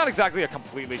it's not exactly a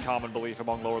completely common belief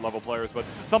among lower level players, but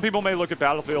some people may look at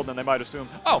Battlefield and they might assume,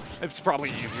 oh, it's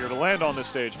probably easier to land on this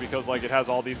stage because it has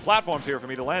all these platforms here for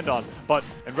me to land on. But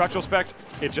in retrospect,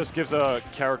 it just gives a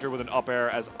character with an up air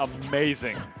as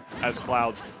amazing as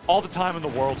Cloud's all the time in the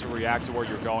world to react to where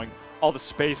you're going. All the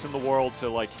space in the world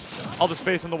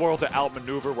to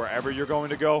outmaneuver wherever you're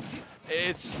going to go.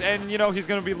 And you know, he's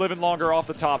going to be living longer off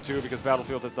the top too because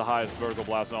Battlefield has the highest vertical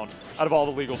blast zone out of all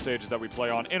the legal stages that we play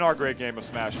on in our great game of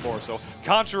Smash 4. So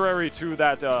contrary to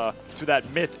that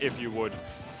myth, if you would,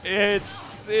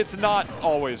 it's not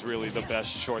always really the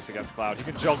best choice against Cloud. He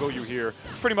can juggle you here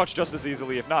pretty much just as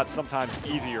easily, if not sometimes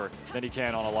easier than he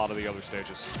can on a lot of the other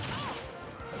stages.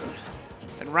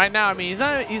 And right now, I mean,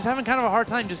 he's having kind of a hard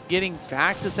time just getting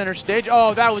back to center stage.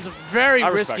 Oh, that was very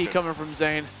risky coming from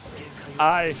Zane.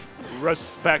 I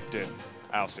respect it,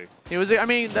 Ousty. It was, I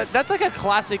mean, that's like a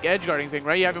classic edge guarding thing,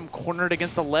 right? You have him cornered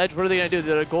against the ledge. What are they going to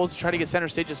do? The goal is to try to get center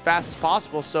stage as fast as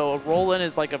possible. So a roll in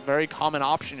is a very common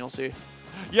option you'll see.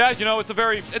 Yeah, you know, it's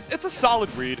a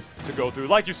solid read to go through.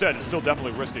 Like you said, it's still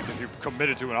definitely risky because you've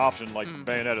committed to an option like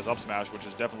Bayonetta's up smash, which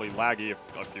is definitely laggy if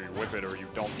you whiff it or you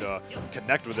don't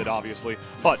connect with it, obviously.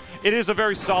 But it is a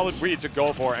very solid read to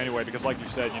go for anyway because, like you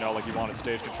said, you know, you wanted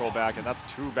stage control back, and that's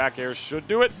 2 back airs should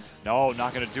do it. No,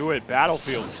 not going to do it.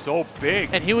 Battlefield's so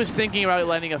big. And he was thinking about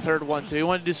landing a third one, too. He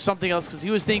wanted to do something else because he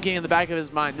was thinking in the back of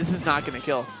his mind, this is not going to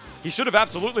kill. He should have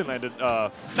absolutely landed,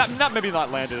 maybe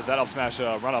not landed as that up smash,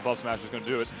 run-up up smash was going to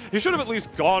do it. He should have at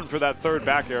least gone for that third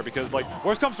back air because,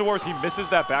 worst comes to worst, he misses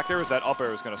that back air as that up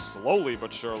air is going to slowly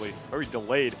but surely, very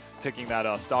delayed, taking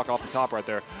that stock off the top right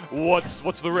there. What's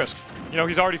the risk? You know,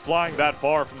 he's already flying that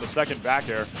far from the second back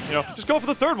air. You know, just go for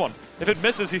the third one. If it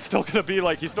misses, he's still going to be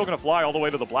he's still going to fly all the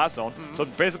way to the blast zone. So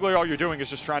basically all you're doing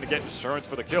is just trying to get insurance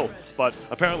for the kill. But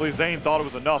apparently Zane thought it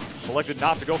was enough, elected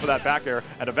not to go for that back air,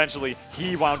 and eventually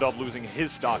he wound up losing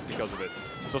his stock because of it.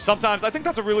 So sometimes I think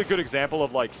that's a really good example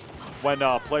of when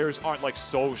players aren't like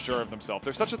so sure of themselves.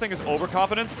 There's such a thing as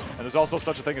overconfidence, and there's also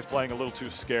such a thing as playing a little too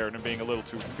scared and being a little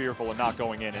too fearful and not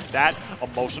going in. And that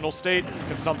emotional state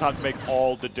can sometimes make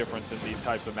all the difference in these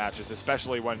types of matches,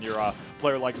 especially when you're a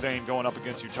player like Zane going up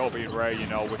against Utopian Ray, you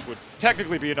know, which would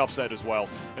technically be an upset as well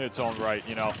in its own right,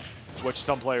 you know, which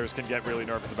some players can get really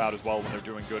nervous about as well when they're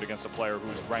doing good against a player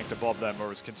who's ranked above them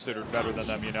or is considered better than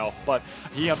them, you know. But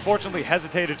he unfortunately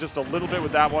hesitated just a little bit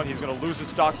with that one. He's going to lose his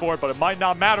stock for it, but it might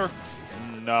not matter.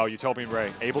 No, Utopian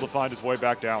Ray able to find his way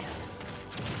back down.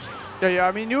 Yeah,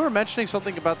 I mean, you were mentioning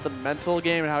something about the mental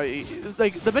game and how,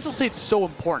 like, the mental state's so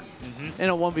important in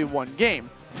a 1v1 game.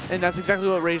 And that's exactly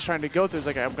what Ray's trying to go through. He's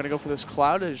like, I'm going to go for this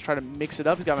cloud and just try to mix it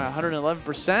up. He got him at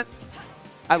 111%.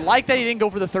 I like that he didn't go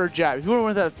for the third jab. If he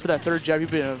would have went for that third jab,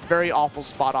 he'd be in a very awful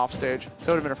spot off stage. So it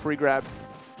would have been a free grab.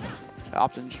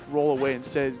 Opted just roll away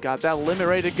instead. He's got that limit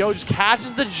ready to go. Just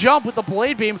catches the jump with the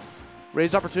blade beam.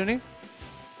 Ray's opportunity.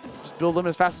 Just build limit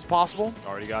as fast as possible.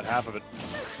 Already got half of it.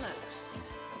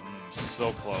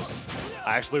 So close.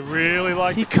 I actually really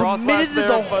like the cross slash there,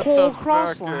 the whole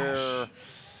cross slash.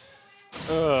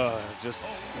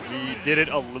 He did it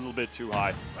a little bit too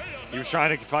high. He was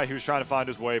trying to find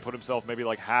his way, put himself maybe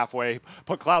like halfway,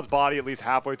 put Cloud's body at least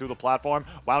halfway through the platform,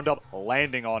 wound up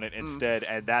landing on it instead,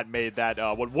 and that made that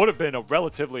what would have been a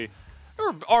relatively,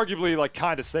 or arguably like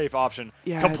kind of safe option,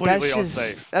 completely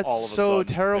unsafe. That's all of a so sudden.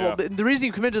 terrible. Yeah. But the reason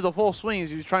he committed to the full swing is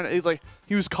he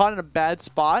was caught in a bad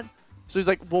spot. So he's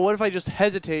like, well, what if I just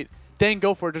hesitate, then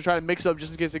go for it to try to mix it up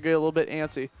just in case it get a little bit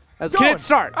antsy. Can it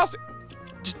start?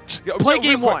 Just play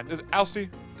game one. Is it Ousty?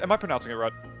 Am I pronouncing it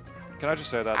right? Can I just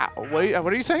say that? Wait,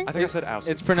 what are you saying? I think I said Ousty.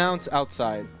 It's pronounced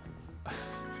outside.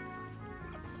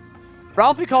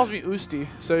 Ralphie calls me Oosty,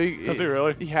 so Does he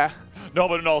really? Yeah. No,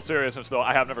 but in all seriousness, though,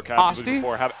 I have never casted Austy?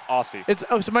 before.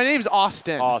 Ousty. So my name's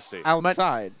Austin. Austy.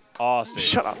 Outside. Austy.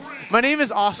 Shut up. My name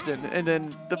is Austin, and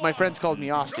then my friends called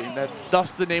me Austin.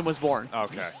 Thus the name was born.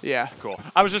 Okay. Yeah. Cool.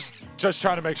 I was just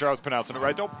trying to make sure I was pronouncing it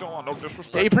right. Don't want no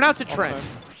disrespect. Yeah, you pronounce it Trent.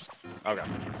 Okay.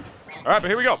 All right, but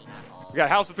here we go. We got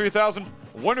House of 3000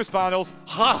 Winners Finals.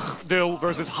 Dill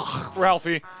versus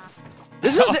Ralphie.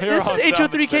 This is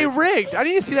HO3K rigged. I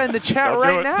need to see that in the chat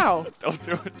right now. Don't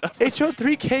do it.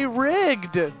 HO3K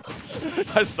rigged.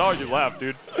 I saw you laugh,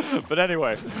 dude. But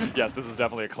anyway, yes, this is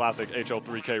definitely a classic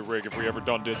HO3K rig if we ever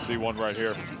did see one right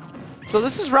here. So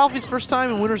this is Ralphie's first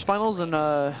time in Winners Finals in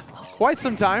quite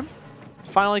some time.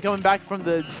 Finally coming back from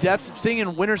the depths of seeing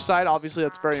in winner's side. Obviously,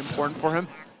 that's very important for him,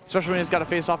 especially when he's got to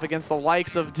face off against the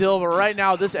likes of Dill. But right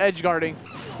now, this edge guarding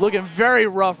looking very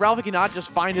rough. Ralphie cannot just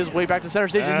find his way back to center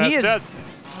stage, and he is dead.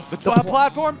 The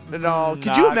platform? No,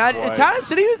 could you imagine?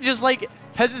 Did he just like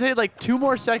hesitate like 2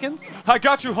 more seconds? I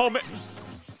got you, homie.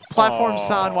 Platform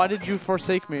San, why did you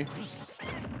forsake me?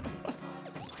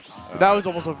 That was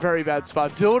almost a very bad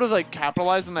spot. Dill would have like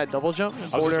capitalized on that double jump.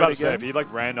 I was just about to say, if he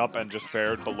like ran up and just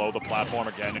fared below the platform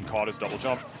again and caught his double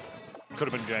jump,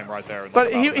 could have been game right there.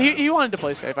 But he wanted to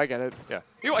play safe. I get it. Yeah,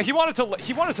 he wanted to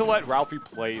let Ralphie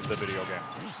play the video game,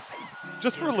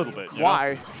 just for a little bit.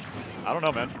 Why? I don't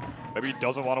know, man. Maybe he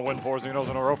doesn't want to win 4 Xenos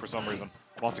in a row for some reason.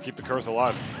 Wants to keep the curse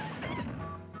alive.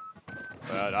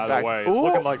 But either way, it's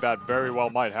looking like that very well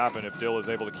might happen if Dill is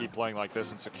able to keep playing like this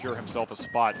and secure himself a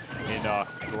spot in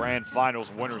Grand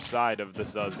Finals winner's side of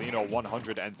this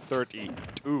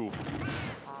XenoOneHundredThirtyTwo.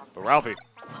 But Ralphie, you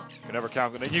can never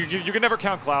count. You can never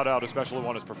count Cloud out, especially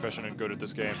one as proficient and good at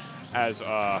this game as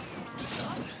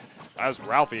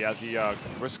Ralphie, as he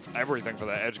risks everything for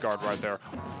the edge guard right there.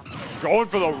 Going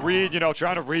for the read,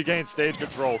 trying to regain stage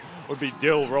control would be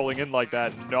Dill rolling in like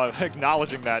that.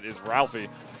 Acknowledging that is Ralphie.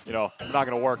 It's not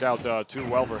going to work out too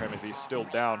well for him as he's still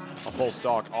down a full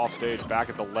stock off stage, back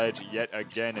at the ledge yet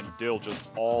again, and Dill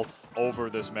just all over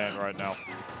this man right now.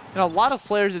 A lot of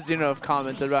players at Xeno have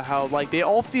commented about how they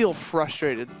all feel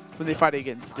frustrated when they fight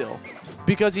against Dill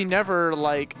because he never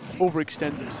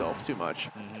overextends himself too much.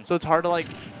 So it's hard to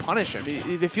punish him.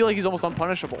 They feel like he's almost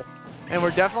unpunishable. And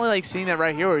we're definitely seeing that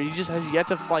right here where he just has yet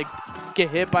to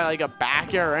get hit by a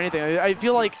back air or anything. I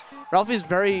feel like Ralphie's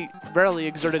very rarely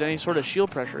exerted any sort of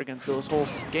shield pressure against Dill this whole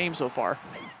game so far.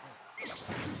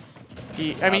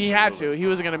 He had to. He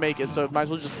wasn't going to make it, so might as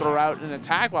well just throw out an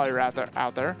attack while you're out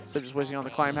there instead of just wasting on the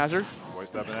climb hazard.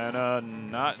 Waste that banana,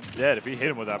 not dead. If he hit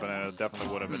him with that banana, it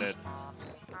definitely would have been it.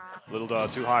 A little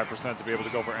too high percent to be able to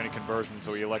go for any conversion,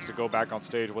 so he elects to go back on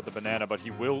stage with the banana, but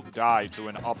he will die to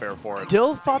an up air for it.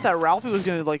 Dill thought that Ralphie was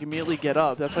going to immediately get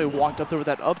up. That's why he walked up there with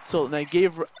that up tilt, and that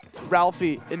gave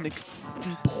Ralphie an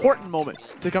important moment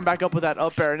to come back up with that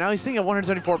up air. Now he's sitting at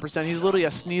 174%. He's literally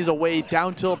a sneeze away,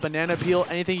 down tilt, banana peel,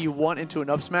 anything you want into an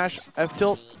up smash, F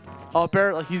tilt, up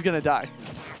air, he's going to die.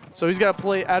 So he's got to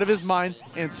play out of his mind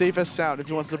and safe as sound if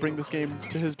he wants to bring this game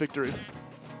to his victory.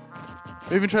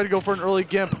 Maybe even try to go for an early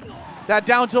gimp. That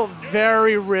down tilt,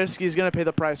 very risky. He's going to pay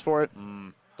the price for it.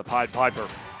 The Pied Piper,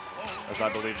 as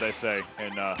I believe they say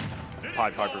in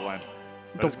Pied Piper Land.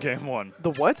 That is game 1.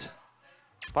 The what?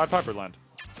 Pied Piper Land.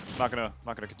 Not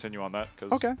gonna continue on that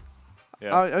because. Okay.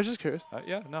 Yeah. I was just curious.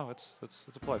 Yeah. No, it's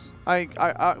a place.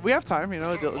 We have time. You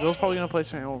know, Dill's probably going to play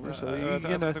something over. So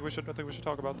I think we should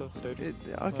talk about the stages.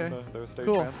 Okay. The stage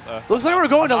Cool. fans. Looks like we're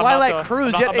going to Lilac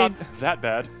Cruise. I'm not that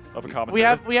bad of a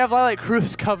commentator. We have Lilac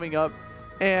Cruise coming up,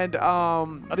 and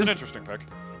That's an interesting pick.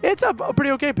 It's a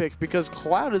pretty okay pick because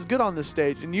Cloud is good on this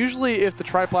stage, and usually if the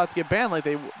triplats get banned like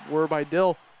they were by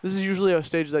Dill, this is usually a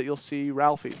stage that you'll see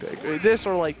Ralphie pick. This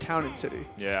or like Town and City.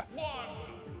 Yeah.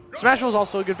 Smash is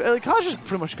also a good. Like, Cloud's just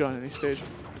pretty much good on any stage,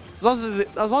 as long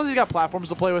as he's got platforms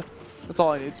to play with. That's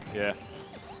all he needs. Yeah.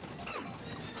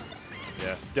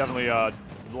 Yeah, definitely.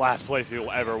 Last place he'll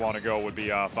ever want to go would be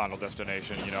Final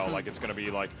Destination. You know, like it's gonna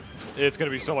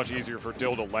be so much easier for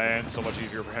Dill to land, so much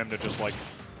easier for him to just like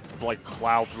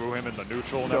plow through him in the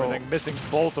neutral and everything. Missing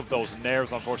both of those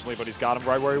nairs, unfortunately, but he's got him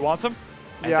right where he wants him.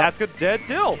 And that's good. Dead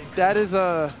Dill. That is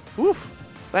oof.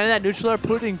 Landing that neutral air,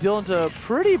 putting Dill into a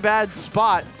pretty bad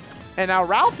spot. And now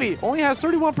Ralphie only has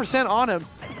 31% on him.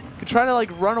 Could try to like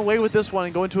run away with this one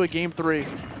and go into a game 3.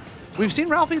 We've seen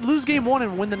Ralphie lose game 1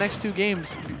 and win the next 2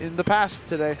 games in the past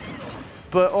today.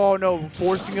 But oh no,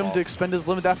 forcing him to expend his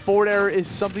limit. That forward air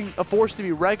is a force to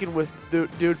be reckoned with,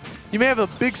 dude. You may have a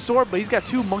big sword, but he's got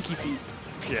 2 monkey feet.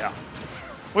 Yeah.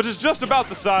 Which is just about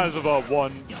the size of a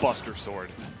 1 Buster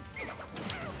Sword.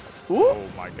 Ooh. Oh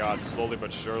my god, slowly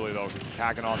but surely though, he's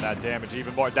tacking on that damage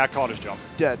even more. That caught his jump.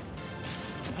 Dead.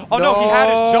 Oh no, he had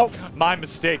his jump. My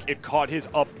mistake, it caught his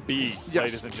up B,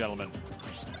 ladies and gentlemen.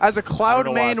 As a Cloud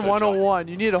main 101,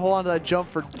 you need to hold on to that jump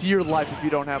for dear life if you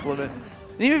don't have limit.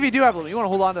 And even if you do have limit, you want to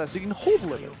hold on to that so you can hold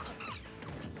limit.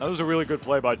 That was a really good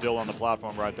play by Dill on the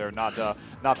platform right there. Not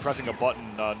pressing a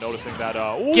button, noticing that.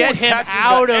 Get him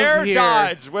out of air here!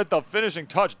 Dodge with the finishing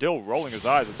touch. Dill rolling his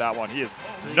eyes at that one. He is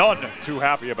none too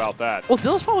happy about that. Well,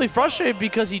 Dill's probably frustrated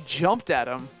because he jumped at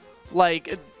him.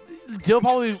 Like, Dill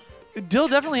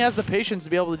definitely has the patience to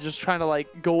be able to just try to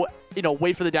like go,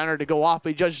 wait for the downer to go off. But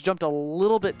he just jumped a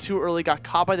little bit too early, got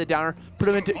caught by the downer, put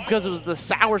him into because it was the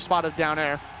sour spot of down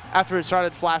air. After it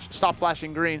stopped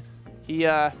flashing green, he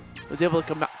was able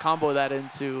to combo that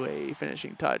into a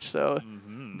finishing touch. So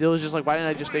Dill was just like, why didn't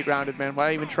I just stay grounded, man? Why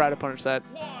did I even try to punish that?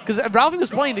 Because Ralphie was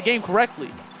playing the game correctly.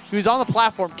 He was on the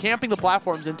platform, camping the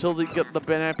platforms until the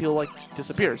banana peel like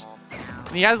disappears.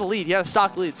 And he has the lead. He had a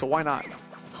stock lead, so why not?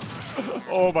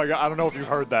 Oh my god, I don't know if you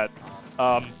heard that.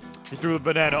 He threw the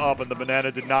banana up, and the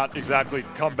banana did not exactly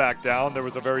come back down. There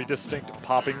was a very distinct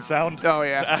popping sound. Oh,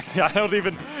 yeah.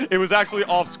 Actually, it was actually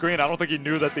off screen. I don't think he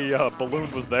knew that the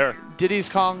balloon was there. Diddy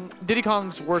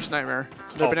Kong's worst nightmare.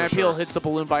 The banana peel hits the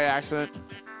balloon by accident.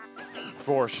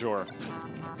 For sure.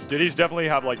 Diddy's definitely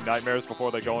have like nightmares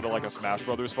before they go into like a Smash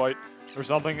Brothers fight or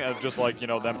something, of just like,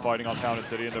 them fighting on Town and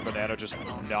City and their banana just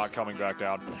not coming back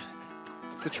down.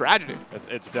 It's a tragedy.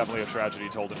 It's definitely a tragedy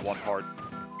told in one part.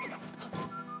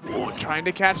 Ooh, trying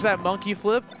to catch that monkey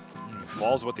flip.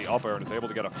 Falls with the up air and is able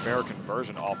to get a fair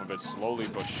conversion off of it slowly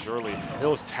but surely.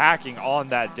 Ill's tacking on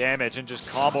that damage and just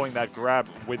comboing that grab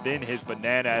within his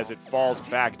banana as it falls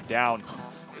back down.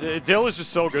 Dill is just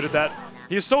so good at that.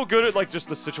 He's so good at like just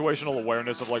the situational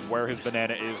awareness of like where his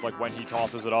banana is, like when he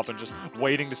tosses it up and just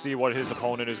waiting to see what his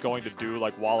opponent is going to do,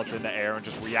 like while it's in the air and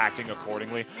just reacting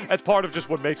accordingly. That's part of just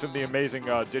what makes him the amazing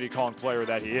Diddy Kong player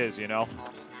that he is,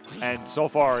 And so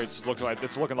far, it's looking like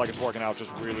it's working out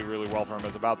just really, really well for him.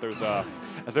 There's about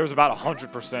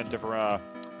 100%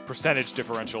 percentage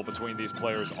differential between these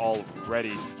players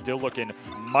already. Dill looking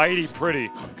mighty pretty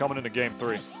coming into game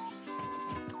 3.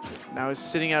 Now he's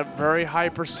sitting at a very high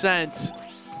percent.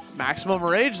 Maximum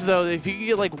rage though, if you can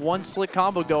get like one slick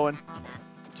combo going.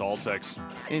 It's all it takes. And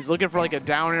he's looking for like a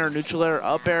down air, neutral air,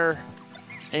 up air,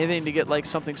 anything to get like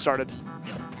something started.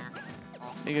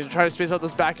 You can try to space out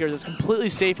those back airs. It's completely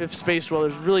safe if spaced well.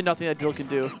 There's really nothing that Dill can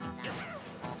do.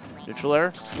 Neutral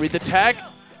air. Read the tech.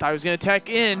 Thought he was going to tech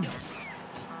in.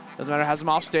 Doesn't matter. Has him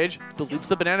off stage. Deletes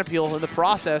the banana peel in the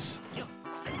process.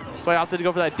 That's why I opted to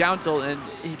go for that down tilt. And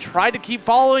he tried to keep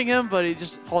following him, but he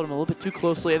just followed him a little bit too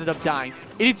closely. Ended up dying.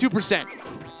 82%.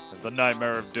 Is the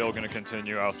nightmare of Dill going to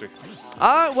continue, Ousty?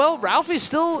 Well, Ralphie's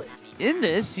still in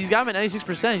this. He's got him at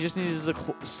 96%. He just needs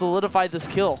to solidify this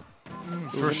kill.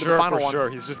 For sure.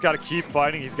 He's just got to keep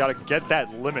fighting. He's got to get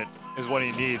that limit is what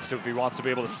he needs to if he wants to be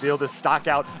able to steal this stock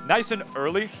out nice and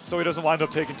early so he doesn't wind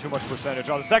up taking too much percentage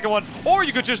on the second one. Or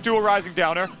you could just do a rising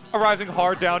down air, a rising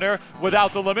hard down air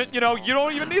without the limit. You know, you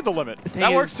don't even need the limit.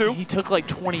 That works too. He took like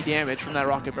 20 damage from that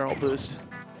rocket barrel boost.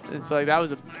 And so like that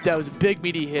was a big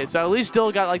meaty hit. So at least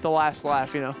still got like the last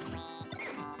laugh, you know.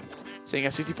 Seeing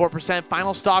at 64%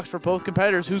 final stocks for both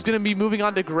competitors. Who's going to be moving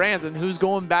on to Grands and who's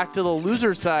going back to the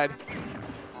loser side?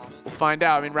 We'll find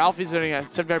out. I mean, Ralphie's sitting at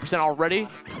 75% already.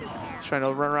 He's trying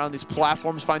to run around these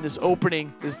platforms, find this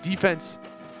opening, this defense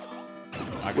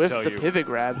with the pivot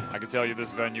grab. I can tell you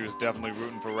this venue is definitely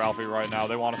rooting for Ralphie right now.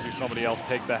 They want to see somebody else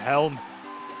take the helm,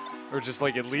 or just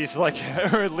like at least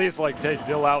take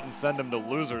Dill out and send him to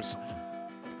losers.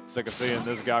 Sick of seeing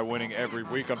this guy winning every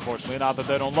week, unfortunately. Not that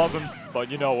they don't love him,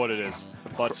 but you know what it is.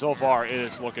 But so far, it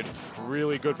is looking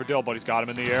really good for Dill, but he's got him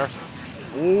in the air.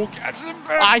 Ooh, catches him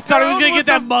back. I thought he was going to get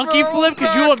that monkey flip.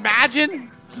 Could you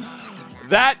imagine?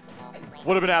 That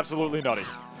would have been absolutely nutty,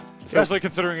 especially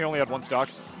considering he only had one stock.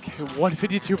 Okay,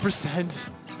 152%.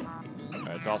 All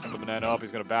right, tossing the banana up.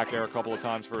 He's going to back air a couple of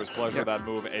times for his pleasure. Yep. That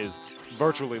move is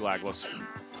virtually lagless.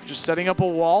 Just setting up a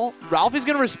wall. Ralphie's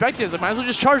going to respect it. Might as well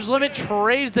just charge limit.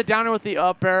 Trades the downer with the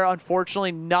up air.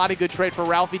 Unfortunately, not a good trade for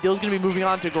Ralphie. Dill's going to be moving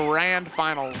on to grand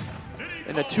finals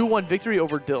in a 2-1 victory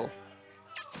over Dill.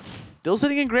 Dill's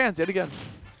sitting in grands yet again.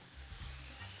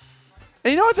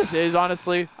 And you know what this is,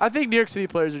 honestly? I think New York City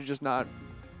players are just not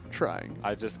trying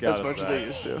I just gotta as much say, as they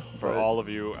used to. For all of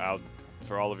you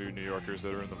New Yorkers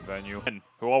that are in the venue and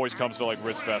who always comes to like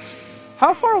RizzFest.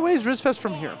 How far away is RizzFest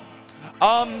from here?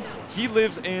 He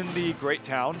lives in the great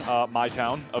town, my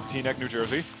town, of Teaneck, New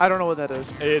Jersey. I don't know what that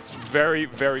is. It's very,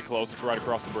 very close. It's right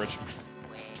across the bridge.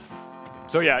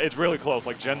 So yeah, it's really close.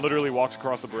 Like Jen literally walks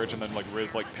across the bridge and then like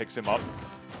Riz like picks him up.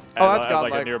 Oh, that's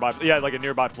godlike. Like a nearby, yeah, like a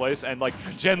nearby place, and like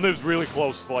Jen lives really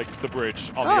close to like the bridge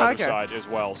on the other side as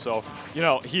well. So you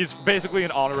know he's basically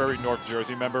an honorary North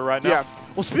Jersey member right now. Yeah.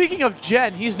 Well, speaking of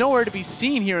Jen, he's nowhere to be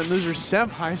seen here in Loser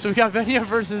Semi. So we got Venia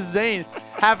versus Zane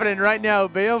happening right now.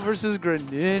 Bayo versus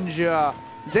Greninja.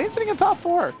 Zane sitting in top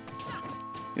 4.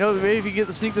 You know, maybe if you get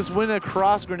to sneak this win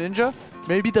across Greninja,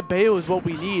 maybe the Bayo is what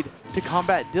we need to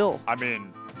combat Dill. I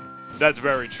mean, that's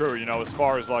very true. You know, as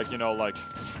far as like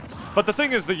But the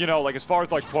thing is that, you know, like, as far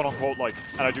as, like, quote-unquote, like,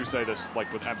 and I do say this,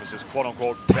 like, with emphasis,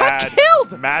 quote-unquote, bad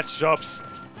matchups,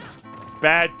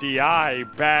 bad DI,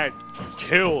 bad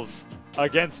kills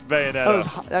against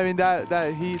Bayonetta. I mean, that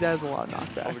has a lot of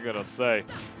knockback. I was going to say,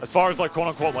 as far as, like,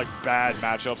 quote-unquote, like, bad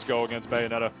matchups go against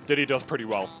Bayonetta, Diddy does pretty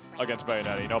well against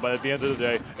Bayonetta, you know, but at the end of the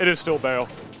day, it is still Bayo.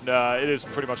 It is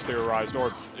pretty much theorized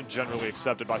or generally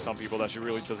accepted by some people that she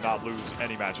really does not lose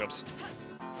any matchups.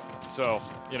 So,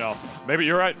 you know, maybe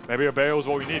you're right. Maybe a Bayo is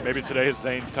what we need. Maybe today is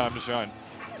Zane's time to shine.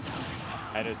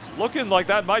 And it's looking like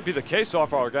that might be the case so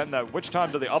far. Getting that which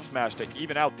time to the up smash to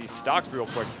even out these stocks real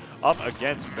quick up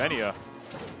against Venia.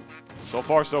 So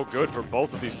far, so good for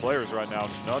both of these players right now.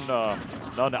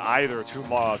 None either too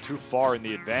far in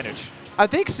the advantage. I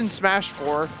think since Smash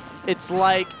 4, it's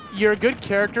like you're a good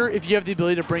character if you have the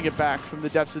ability to bring it back from the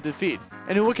depths of defeat.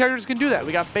 And what characters can do that?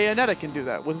 We got Bayonetta can do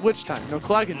that with Witch Time. You know,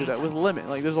 Cloud can do that with Limit.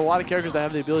 Like, there's a lot of characters that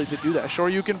have the ability to do that.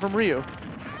 Shoryuken from Ryu.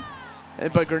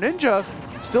 But Greninja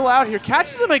still out here,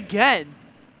 catches him again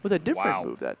with a different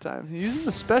move that time. He's using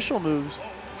the special moves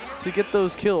to get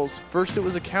those kills. First it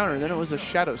was a counter, then it was a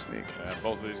Shadow Sneak. Yeah,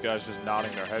 both of these guys just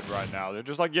nodding their head right now. They're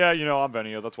just like, yeah, you know, I'm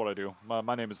Venia. That's what I do.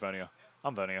 My name is Venia.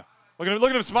 I'm Venia. Look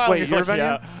at him smiling. Wait, He's you're like,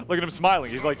 Venia? yeah. Look at him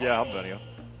smiling. He's like, yeah, I'm Venia.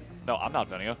 No, I'm not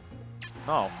Venia.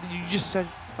 No. You just said,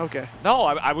 okay. No,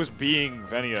 I was being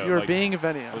Venia. You were like, being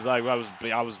Venia. I was like,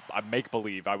 I make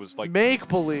believe. I was like make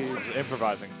believe. I was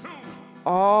improvising.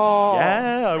 Oh.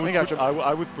 Yeah,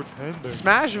 I would pretend.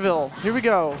 Smashville. Here we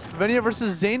go. Venia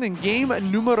versus Zane in game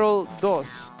numero 2.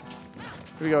 Here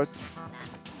we go.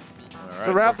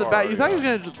 So right off the bat, you thought he was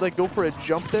gonna like go for a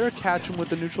jump there, catch him with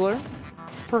the neutral air?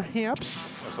 Perhaps.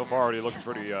 So far, already looking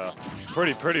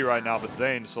pretty right now. But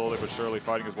Zane slowly but surely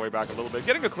fighting his way back a little bit,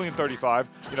 getting a clean 35.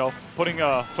 You know, putting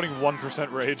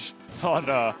 1% rage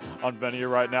on Venia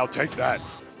right now. Take that.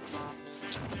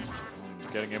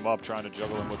 Getting him up, trying to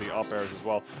juggle him with the up airs as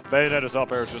well. Bayonetta's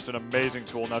up air is just an amazing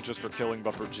tool, not just for killing,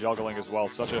 but for juggling as well.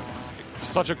 Such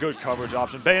a good coverage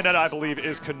option. Bayonetta, I believe,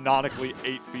 is canonically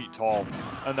 8 feet tall,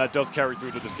 and that does carry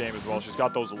through to this game as well. She's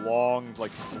got those long,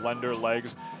 like, slender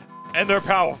legs, and they're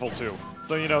powerful too.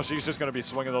 So, you know, she's just going to be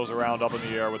swinging those around up in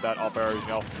the air with that up air, you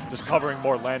know, just covering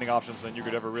more landing options than you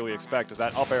could ever really expect, as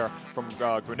that up air from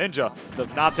Greninja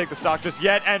does not take the stock just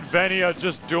yet, and Venia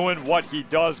just doing what he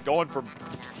does, going for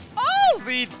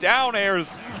ballsy down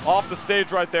airs off the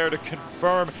stage right there to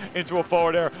confirm into a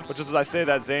forward air. But just as I say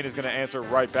that, Zane is going to answer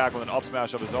right back with an up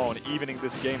smash of his own, evening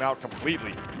this game out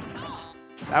completely.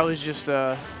 That was just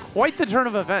quite the turn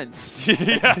of events.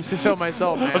 Yeah. To show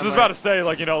myself, man. I was just about to say,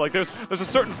 like, you know, like there's a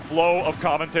certain flow of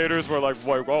commentators where like,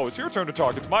 oh, it's your turn to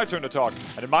talk, it's my turn to talk,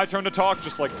 and in my turn to talk,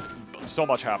 just like so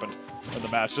much happened in the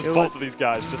match. Just both of these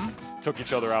guys just took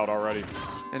each other out already.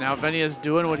 And now Venia's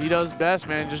doing what he does best,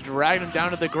 man. Just dragged him down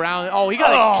to the ground. Oh, he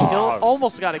got a kill.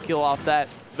 Almost got a kill off that.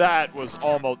 That was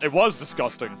almost, it was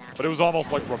disgusting, but it was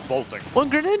almost like revolting. When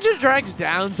Greninja drags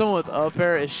down someone with up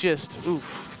air, it's just,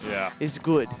 oof. Yeah. It's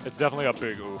good. It's definitely a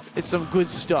big oof. It's some good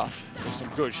stuff. It's some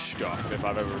good stuff, if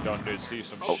I've ever did see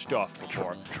some stuff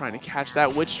before. Trying to catch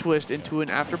that witch twist into an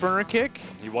afterburner kick.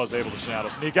 He was able to shadow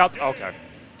sneak out. Okay.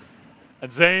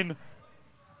 And Zane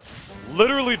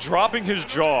literally dropping his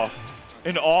jaw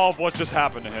in awe of what just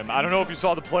happened to him. I don't know if you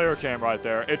saw the player cam right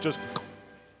there. It just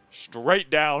straight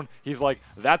down. He's like,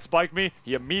 that spiked me.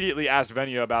 He immediately asked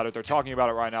Venia about it. They're talking about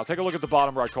it right now. Take a look at the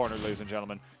bottom right corner, ladies and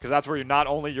gentlemen, because that's where not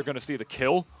only you're going to see the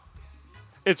kill,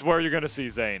 it's where you're going to see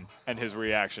Zane and his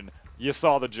reaction. You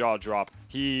saw the jaw drop.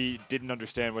 He didn't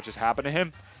understand what just happened to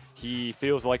him. He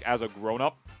feels like as a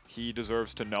grown-up, he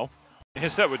deserves to know.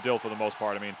 His set with Dill, for the most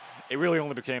part, I mean, it really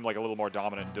only became like a little more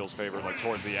dominant in Dill's favor like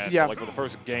towards the end. Yeah. Like for the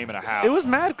first game and a half. It was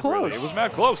mad close. Really. It was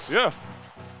mad close, yeah.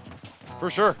 For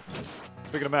sure.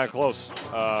 Speaking of mad close,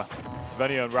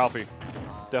 Venia and Ralphie,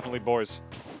 definitely boys.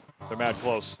 They're mad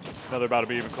close. Now they're about to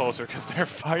be even closer because they're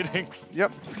fighting.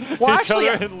 Yep. Well, actually,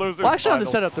 in losers on the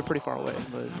finals. setup, they're pretty far away.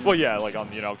 But Well, yeah, like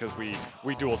on, you know, because we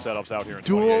dual setups out here in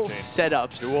dual 2018.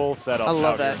 setups. Dual setups I love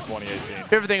out that. here in 2018.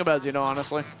 Favorite thing about Xeno,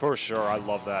 honestly. For sure, I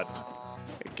love that.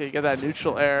 Okay, you got that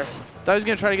neutral air. Thought he was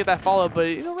going to try to get that follow-up, but,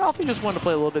 you know, Ralphie just wanted to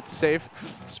play a little bit safe.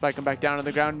 Spike him back down to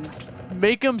the ground.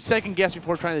 Make him second guess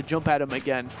before trying to jump at him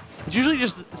again. It's usually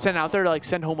just sent out there to, like,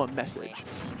 send home a message.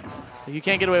 Like, you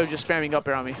can't get away with just spamming up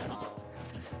air on me.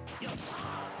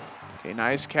 Okay,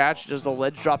 nice catch. Does the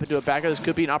ledge drop into a back air? This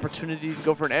could be an opportunity to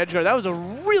go for an edge guard. That was a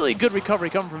really good recovery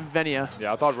coming from Venia.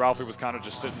 Yeah, I thought Ralphie was kind of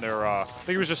just sitting there. I think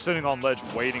he was just sitting on ledge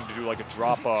waiting to do like a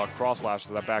drop cross slash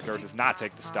so that back air does not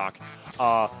take the stock.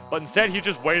 But instead, he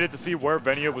just waited to see where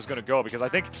Venia was going to go because I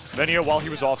think Venia, while he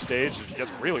was off stage,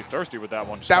 gets really thirsty with that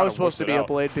one. Just that was supposed to be a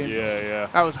blade beam. Yeah, yeah.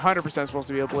 That was 100% supposed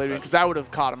to be a blade beam because that would have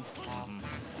caught him.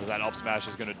 That up smash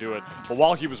is going to do it. But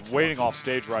while he was waiting off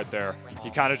stage right there,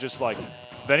 he kind of just like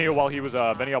Venia while he was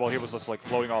just like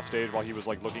floating off stage while he was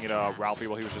like looking at Ralphie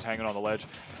while he was just hanging on the ledge.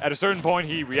 At a certain point,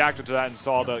 he reacted to that and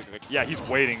saw the he's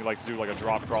waiting like to do like a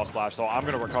drop cross slash. So I'm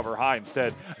going to recover high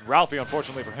instead. Ralphie,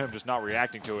 unfortunately for him, just not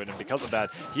reacting to it, and because of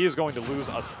that, he is going to lose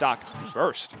a stock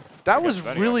first. That was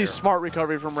really smart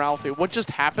recovery from Ralphie. What just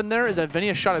happened there is that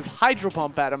Venia shot his hydro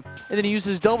pump at him, and then he used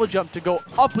his double jump to go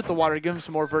up with the water to give him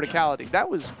some more verticality. That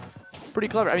was pretty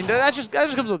clever. I mean, that just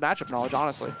comes with matchup knowledge,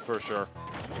 honestly. For sure.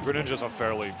 Greninja's a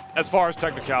fairly, as far as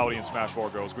technicality in Smash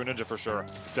 4 goes, Greninja for sure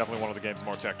is definitely one of the game's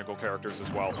more technical characters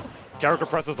as well. Character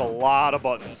presses a lot of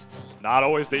buttons. Not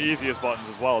always the easiest buttons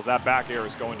as well, as that back air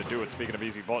is going to do it, speaking of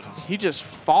easy buttons. He just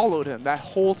followed him that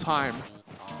whole time.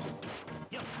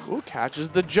 Ooh,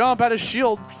 catches the jump out of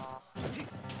shield.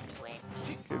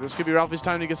 Okay, this could be Ralphie's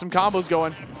time to get some combos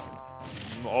going.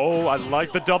 Oh, I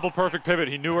like the double perfect pivot.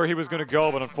 He knew where he was going to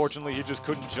go, but unfortunately he just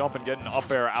couldn't jump and get an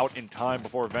up air out in time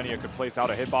before Venia could place out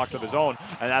a hitbox of his own,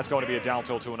 and that's going to be a down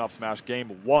tilt to an up smash. Game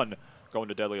 1 going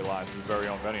to Deadly Alliance's very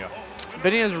own Venia.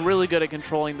 Venia's really good at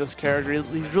controlling this character.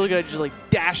 He's really good at just like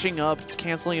dashing up,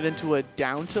 canceling it into a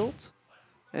down tilt,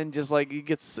 and just like he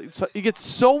gets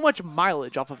so much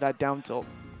mileage off of that down tilt.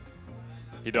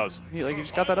 He does. He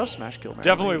just got that up smash kill, man.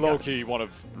 Definitely low-key one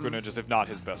of Greninja's, if not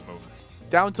his best move.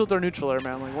 Down tilt or neutral air,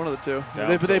 man, like one of the two.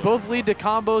 They both lead to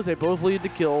combos, they both lead to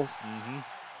kills.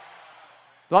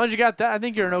 As long as you got that, I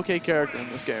think you're an okay character in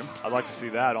this game. I'd like to see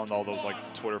that on all those like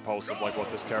Twitter posts of like what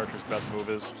this character's best move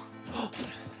is.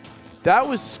 That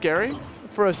was scary.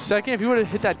 For a second, if he would have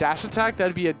hit that dash attack,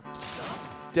 that'd be a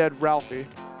dead Ralphie.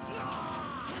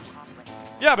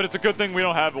 Yeah, but it's a good thing we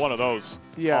don't have one of those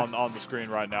on the screen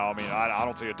right now. I mean, I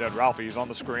don't see a dead Ralphie. He's on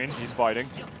the screen. He's fighting.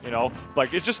 You know,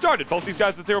 like it just started. Both these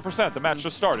guys at 0%. The match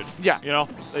just started. Yeah. You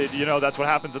know that's what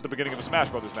happens at the beginning of a Smash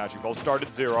Brothers match. You both start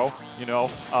at 0. You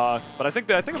know, but I think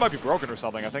it might be broken or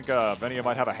something. I think Venia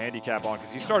might have a handicap on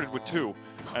because he started with 2,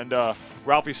 and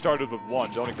Ralphie started with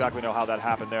 1. Don't exactly know how that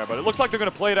happened there, but it looks like they're going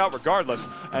to play it out regardless.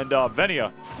 And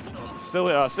Venia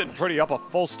still sitting pretty up a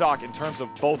full stock in terms of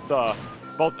both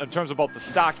the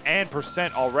stock and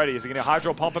percent already. Is he going to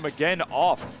hydro pump him again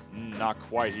off? Not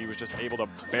quite. He was just able to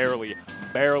barely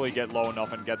get low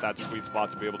enough and get that sweet spot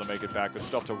to be able to make it back. Good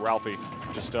stuff to Ralphie.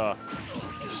 Just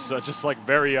like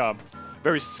very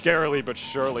very scarily but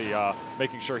surely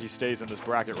making sure he stays in this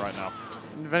bracket right now.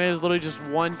 Venia is literally just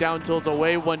one down tilt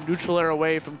away, one neutral air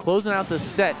away from closing out this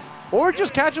set. Or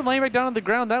just catch him laying back down on the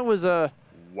ground. That was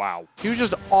wow. He was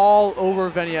just all over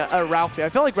Ralphie. I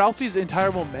felt like Ralphie's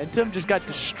entire momentum just got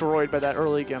destroyed by that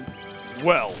early gimp.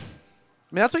 Well,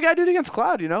 I mean, that's what you gotta do against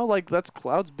Cloud, you know? Like, that's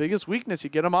Cloud's biggest weakness. You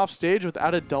get him off stage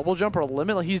without a double jump or a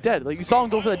limit, like, he's dead. Like, you saw him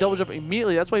go for that double jump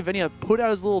immediately. That's why Venia put out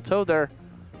his little toe there.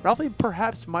 Ralphie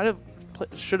perhaps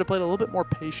should have played a little bit more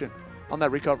patient on that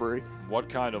recovery. What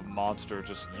kind of monster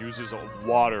just uses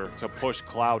water to push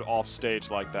Cloud off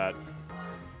stage like that?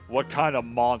 What kind of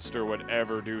monster would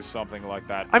ever do something like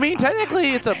that? I mean,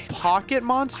 technically, it's a pocket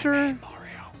monster.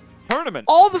 Tournament.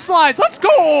 All the slides. Let's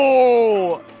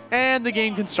go! And the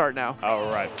game can start now.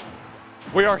 All right.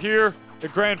 We are here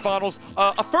at Grand Finals.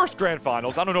 A first Grand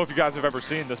Finals. I don't know if you guys have ever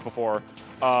seen this before.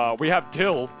 We have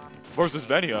Dill versus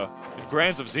Venia in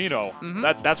Grands of Xeno.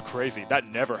 That's crazy. That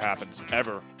never happens,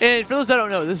 ever. And for those that don't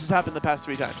know, this has happened the past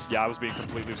 3 times. Yeah, I was being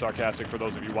completely sarcastic for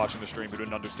those of you watching the stream who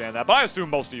didn't understand that, but I assume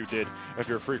most of you did if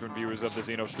you're frequent viewers of the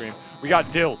Xeno stream. We got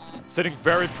Dill sitting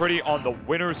very pretty on the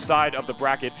winner's side of the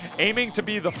bracket, aiming to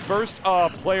be the first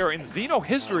player in Xeno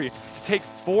history to take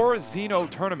 4 Xeno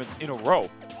tournaments in a row.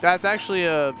 That's actually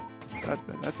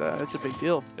that's a big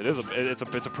deal. It is it's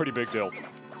a pretty big deal.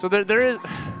 So there is.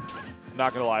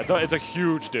 Not gonna lie, it's a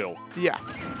huge deal. Yeah.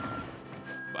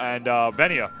 And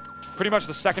Venia, pretty much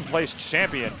the second place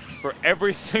champion for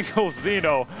every single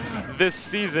Xeno this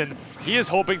season. He is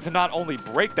hoping to not only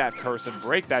break that curse and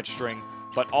break that string,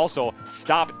 but also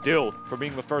stop Dill from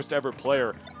being the first ever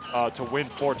player to win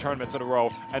 4 tournaments in a row,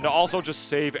 and to also just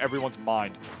save everyone's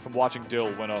mind from watching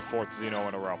Dill win a 4th Xeno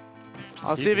in a row.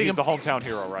 I'll see if he he's can. The hometown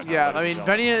hero right now. Yeah, I mean,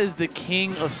 Venia is the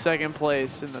king of second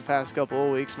place in the past couple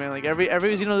of weeks, man. Like every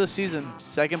Xeno this season,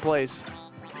 second place,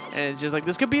 and it's just like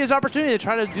this could be his opportunity to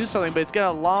try to do something, but it's got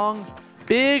a long,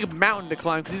 big mountain to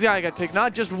climb because he's got to take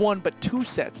not just 1 but 2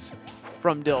 sets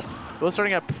from Dill. Both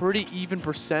starting at pretty even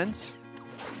percents.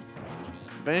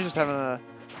 Venia's just having a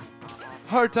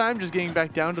hard time just getting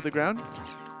back down to the ground.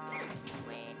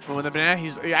 But with the banana,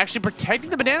 he's actually protecting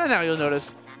the banana now, you'll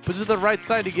notice. Puts it to the right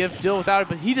side to give Dill without it,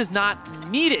 but he does not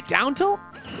need it. Down tilt?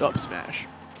 Up smash.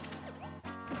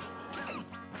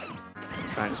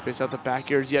 Trying to space out the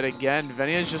back airs yet again.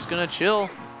 Venia's just going to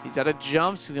chill. He's out of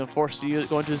jumps. He's going to force to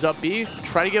go into his up B.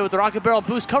 Try to get with the rocket barrel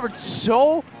boost. Covered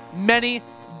so many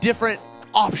different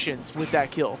options with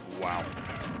that kill. Wow.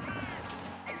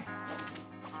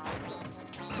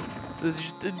 This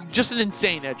is just an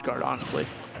insane edge guard, honestly.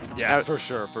 Yeah, now, for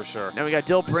sure, for sure. Now we got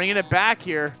Dill bringing it back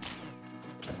here.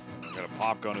 Got a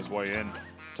pop gun his way in.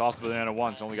 Toss the banana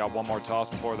once. Only got 1 more toss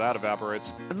before that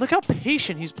evaporates. And look how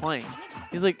patient he's playing.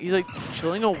 He's like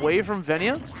chilling away from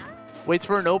Venia. Waits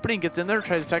for an opening, gets in there,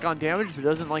 tries to tech on damage, but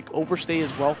doesn't like overstay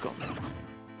his welcome.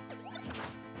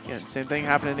 Again, same thing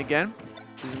happening again.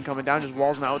 Sees him coming down, just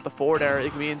walls him out with the forward air. It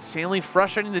can be insanely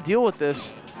frustrating to deal with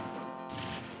this.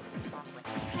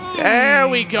 There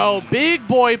we go. Big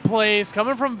boy plays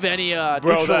coming from Venia.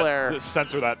 Bro, neutral air.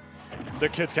 Censor that. The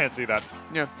kids can't see that.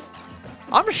 Yeah.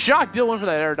 I'm shocked Dill went for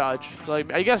that air dodge.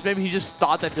 Like, I guess maybe he just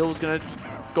thought that Dill was going to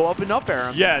go up and up air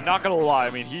him. Yeah, not gonna lie. I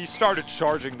mean, he started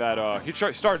charging that.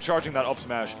 Started charging that up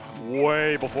smash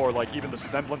way before like even the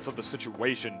semblance of the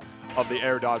situation of the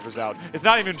air dodge was out. It's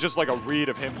not even just like a read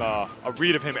of him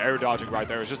air dodging right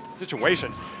there. It's just the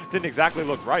situation didn't exactly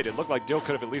look right. It looked like Dill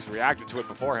could have at least reacted to it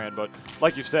beforehand. But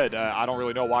like you said, I don't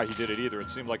really know why he did it either. It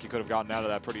seemed like he could have gotten out of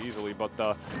that pretty easily. But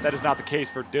that is not the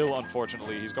case for Dill,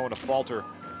 unfortunately. He's going to falter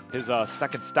his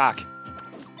second stock.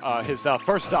 His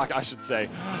first stock, I should say.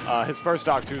 His first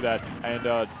stock to that.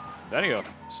 And Venia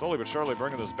slowly but surely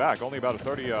bringing this back. Only about a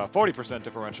 40%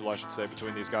 differential, I should say,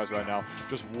 between these guys right now.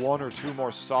 Just 1 or 2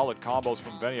 more solid combos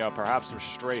from Venia. Perhaps some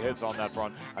stray hits on that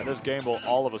front. And this game will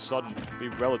all of a sudden be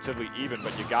relatively even.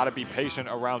 But you got to be patient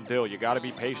around Dill. You got to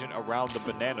be patient around the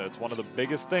banana. It's one of the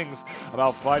biggest things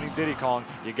about fighting Diddy Kong.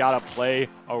 You got to play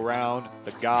around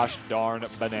the gosh darn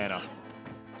banana.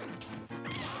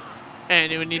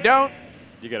 And when you don't,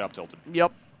 you get up tilted.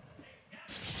 Yep.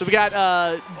 So we got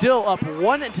Dill up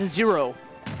 1-0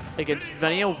 against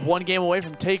Venia, 1 game away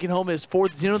from taking home his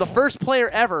 4th Xeno, the first player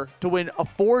ever to win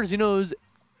 4 Xenos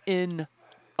in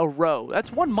a row.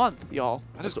 That's 1 month, y'all.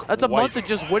 That's a month of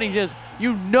just winning. Just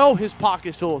you know his pocket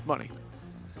is filled with money.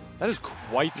 That is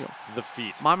quite the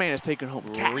feat. My man is taking home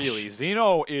cash. Really,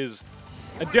 Xeno is,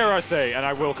 and dare I say, and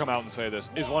I will come out and say this,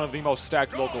 is one of the most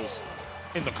stacked locals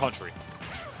in the country.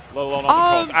 Let alone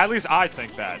on the coast. At least I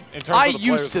think that. In terms of the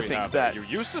used to players we think have that. You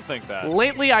used to think that.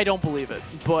 Lately, I don't believe it,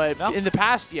 but in the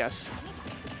past, yes.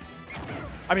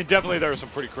 I mean, definitely there are some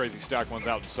pretty crazy stacked ones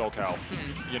out in SoCal.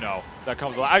 You know, that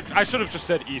comes. I should have just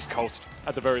said East Coast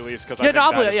at the very least because I think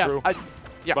that is true.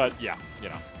 Yeah. But yeah, you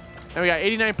know. And we got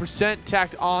 89%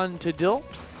 tacked on to Dill.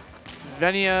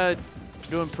 Venia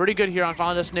doing pretty good here on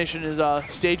Final Destination, his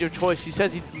stage of choice. He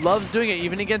says he loves doing it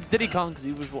even against Diddy Kong because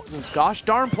he was those gosh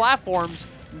darn platforms.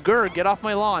 Grr, get off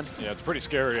my lawn. Yeah, it's pretty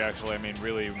scary actually. I mean,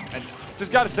 really, and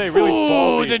just gotta say, really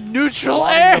ballsy. The neutral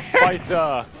air.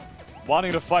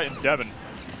 Wanting to fight in Devon.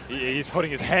 He's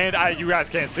putting his hand, you guys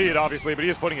can't see it obviously, but he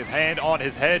is putting his hand on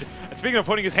his head. And speaking of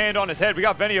putting his hand on his head, we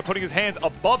got Venia putting his hands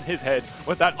above his head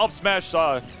with that up smash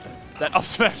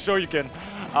Shoryuken,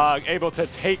 able to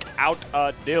take out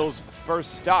Dill's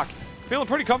first stock. Feeling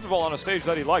pretty comfortable on a stage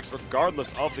that he likes,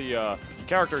 regardless of the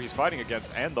character he's fighting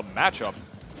against and the matchup.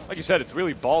 Like you said, it's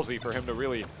really ballsy for him to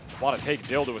really want to take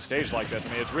Dill to a stage like this. I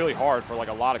mean, it's really hard for like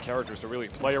a lot of characters to really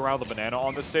play around the banana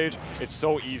on this stage. It's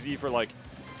so easy for like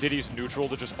Diddy's neutral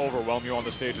to just overwhelm you on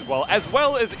the stage as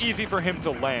well as easy for him to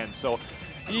land. So,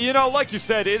 you know, like you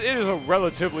said, it is a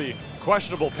relatively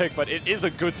questionable pick, but it is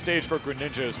a good stage for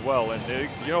Greninja as well. And,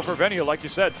 you know, for Venia, like you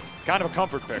said, it's kind of a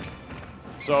comfort pick.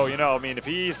 So, you know, I mean, if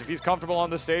he's comfortable on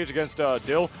this stage against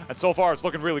Dill, and so far it's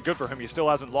looking really good for him. He still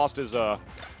hasn't lost his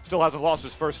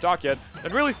first stock yet.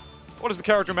 And really, what does the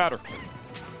character matter?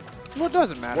 Well, it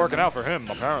doesn't matter. Working out for him,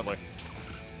 apparently.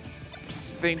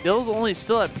 I think Dill's only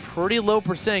still at pretty low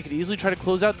percent. Could easily try to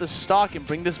close out the stock and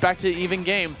bring this back to an even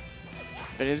game.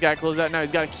 But he's got to close out now.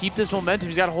 He's got to keep this momentum.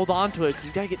 He's got to hold on to it because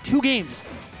he's got to get 2 games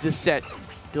this set.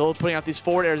 Dill putting out these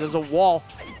forward airs as a wall.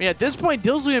 I mean, at this point,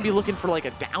 Dill's going to be looking for like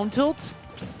a down tilt.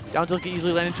 Down tilt can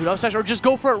easily land into an up smash or just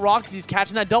go for it raw because he's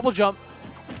catching that double jump.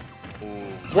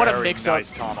 What a mix-up.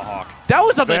 Nice tomahawk. That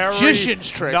was a magician's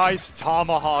trick. Nice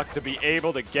tomahawk to be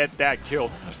able to get that kill.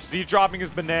 Z dropping his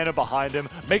banana behind him,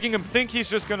 making him think he's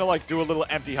just going to like do a little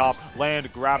empty hop,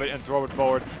 land, grab it, and throw it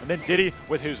forward. And then Diddy,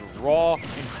 with his raw,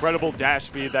 incredible dash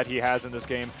speed that he has in this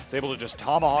game, is able to just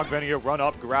tomahawk Venia, run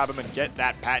up, grab him, and get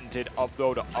that patented up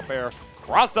throw to up air,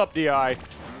 cross up DI,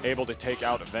 able to take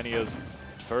out Venia's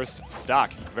first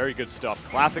stock. Very good stuff.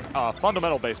 Classic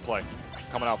fundamental base play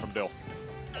coming out from Dill.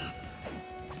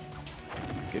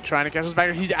 Good, trying to catch his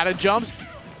backer. He's out of jumps.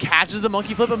 Catches the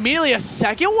monkey flip immediately. A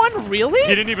second one? Really?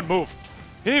 He didn't even move.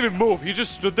 He didn't even move. He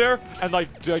just stood there and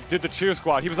like did the cheer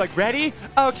squad. He was like, ready?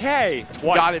 Okay.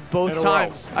 Twice. Got it both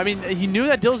times. I mean, he knew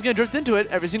that Dill was going to drift into it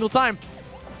every single time.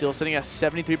 Dill sitting at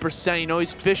 73%. You know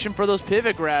he's fishing for those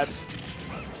pivot grabs.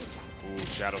 Ooh,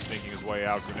 Shadow sneaking his way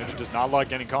out. Greninja does not like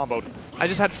getting comboed. I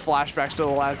just had flashbacks to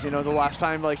the last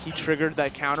time like he triggered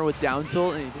that counter with down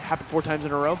tilt and it happened 4 times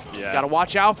in a row. Yeah. Got to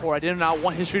watch out for it. I did not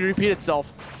want history to repeat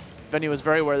itself. Venia was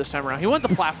very aware this time around. He went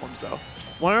the platforms though.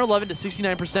 111 to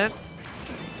 69%.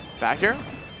 Back air.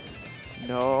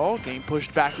 No, getting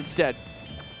pushed back instead.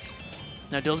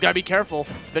 Now Dill's got to be careful.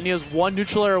 Venia's 1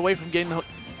 neutral air away from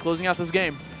closing out this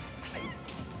game.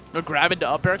 A grab into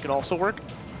up air could also work.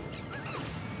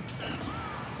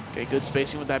 Okay, good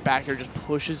spacing with that back air, just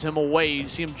pushes him away. You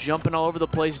see him jumping all over the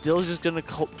place. Dill's just going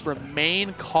to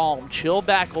remain calm, chill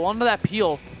back, hold on to that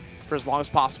peel for as long as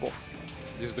possible.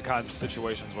 These are the kinds of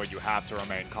situations where you have to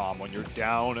remain calm. When you're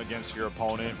down against your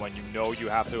opponent, when you know you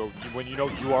have to, when you know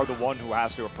you are the one who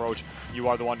has to approach, you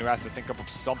are the one who has to think up of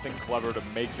something clever to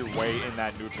make your way in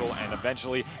that neutral and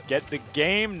eventually get the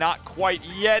game. Not quite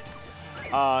yet.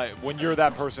 When you're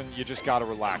that person, you just got to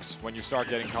relax. When you start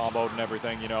getting comboed and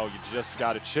everything, you know, you just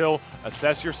got to chill,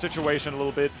 assess your situation a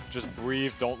little bit, just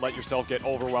breathe, don't let yourself get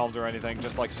overwhelmed or anything,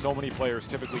 just like so many players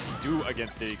typically do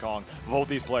against Diddy Kong. Both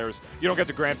these players, you don't get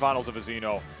to grand finals of a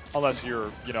Xeno unless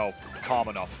you're, you know, calm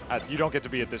enough. You don't get to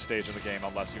be at this stage of the game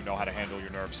unless you know how to handle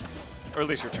your nerves. Or at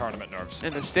least your tournament nerves.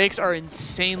 And the stakes are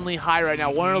insanely high right now.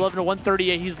 111 to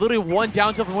 138. He's literally 1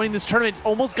 down tilt from winning this tournament.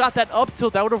 Almost got that up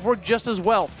tilt. That would have worked just as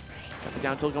well. Got the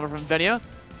down tilt coming from Venia.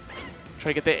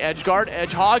 Try to get the edge guard.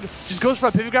 Edge hog. Just goes for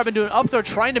a pivot grab and do an up throw,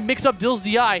 trying to mix up Dill's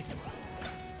DI.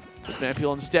 Just man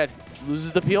peel instead.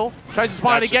 Loses the peel. Tries to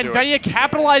spawn it again. Venia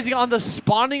capitalizing on the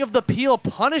spawning of the peel,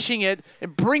 punishing it,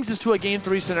 and brings us to a game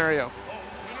 3 scenario.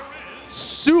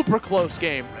 Super close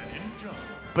game.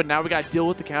 But now we got Dill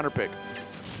with the counter pick.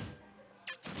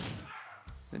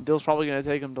 And Dill's probably going to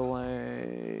take him to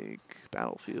like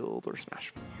Battlefield or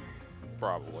Smash.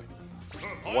 Probably.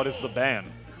 What is the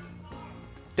ban?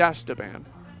 That's the ban.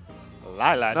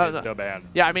 Lilat is the ban.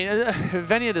 Yeah, I mean,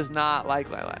 Venia does not like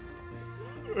Lilat.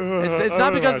 It's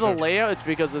not because of the layout, it's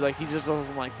because of like he just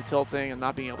doesn't like the tilting and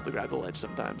not being able to grab the ledge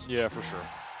sometimes. Yeah, for sure.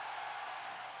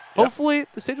 Hopefully,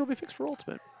 the stage will be fixed for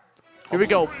Ultimate. Here we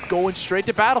go, going straight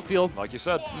to Battlefield. Like you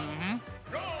said.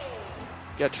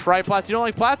 Got tri-plats. You don't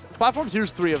like platforms?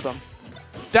 Here's 3 of them.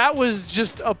 That was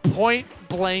just a point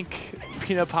blank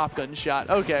peanut pop gun shot.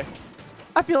 Okay.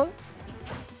 I feel it.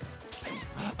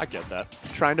 I get that.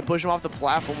 Trying to push him off the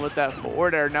platform with that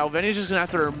forward air. Now, Venya's just going to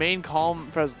have to remain calm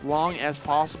for as long as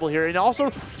possible here. And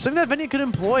also, something that Venya could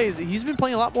employ is he's been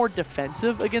playing a lot more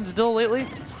defensive against Dill lately.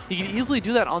 He can easily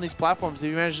do that on these platforms if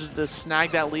he manages to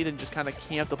snag that lead and just kind of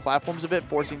camp the platforms a bit,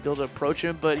 forcing Dill to approach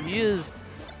him. But he is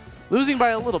losing by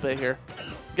a little bit here.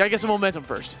 Got to get some momentum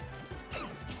first.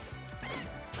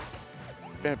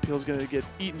 Van Peel's going to get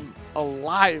eaten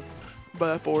alive by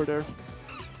that forward air.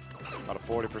 About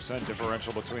a 40%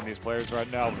 differential between these players right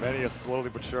now. Venya slowly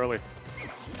but surely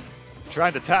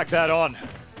trying to tack that on.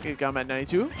 He got him at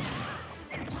 92.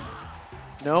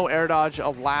 No air dodge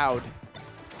allowed.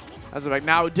 As of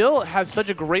now, Dill has such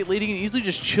a great lead. He can easily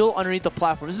just chill underneath the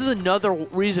platform. This is another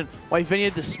reason why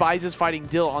Venya despises fighting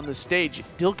Dill on the stage.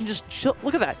 Dill can just chill.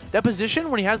 Look at that. That position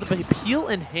when he has the peel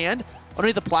in hand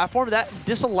underneath the platform, that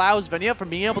disallows Venya from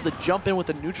being able to jump in with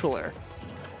a neutral air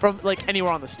from like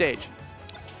anywhere on the stage.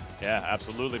 Yeah,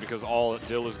 absolutely, because all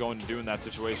Dill is going to do in that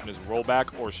situation is roll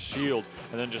back or shield,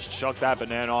 and then just chuck that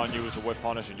banana on you as a whip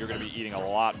punish, and you're going to be eating a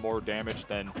lot more damage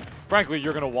than, frankly,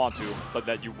 you're going to want to, but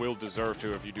that you will deserve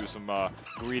to if you do some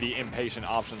greedy, impatient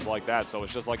options like that. So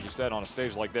it's just like you said, on a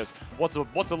stage like this, what's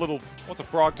a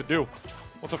frog to do?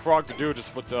 What's a frog to do?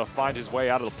 Just find his way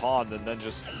out of the pond and then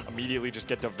just immediately just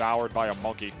get devoured by a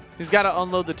monkey. He's got to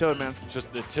unload the toad, man.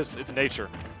 It's nature.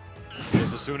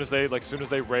 Because as soon as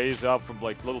they raise up from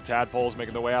like little tadpoles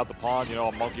making their way out the pond, you know,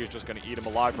 a monkey is just going to eat him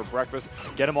alive for breakfast,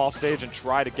 get him off stage, and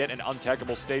try to get an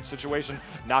untechable stage situation.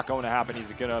 Not going to happen.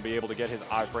 He's going to be able to get his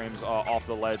iframes off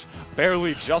the ledge,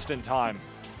 barely just in time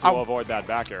to avoid that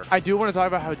back air. I do want to talk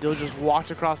about how Dill just walked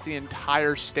across the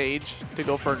entire stage to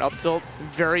go for an up tilt,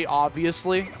 very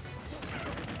obviously.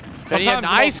 Venya,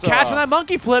 nice catch on that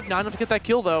monkey flip. Not enough to get that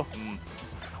kill, though.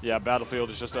 Yeah, Battlefield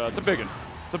is just it's a big one.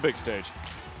 It's a big stage.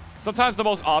 Sometimes the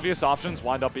most obvious options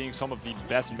wind up being some of the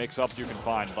best mix-ups you can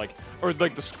find, or the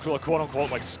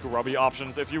quote-unquote like scrubby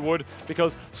options, if you would,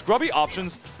 because scrubby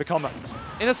options become,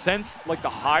 in a sense, like the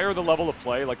higher the level of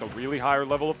play, like the really higher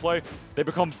level of play, they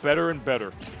become better and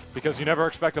better, because you never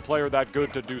expect a player that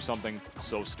good to do something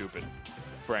so stupid,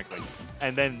 frankly.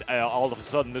 And then all of a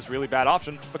sudden, this really bad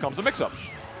option becomes a mix-up.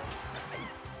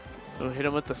 We'll hit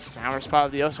him with the sour spot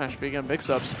of the up smash, speaking of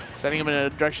mix-ups, setting him in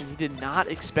a direction he did not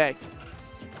expect.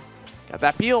 Got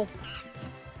that peel.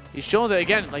 He's showing that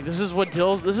again, like this is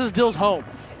Dill's home.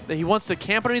 That he wants to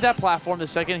camp underneath that platform the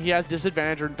second he has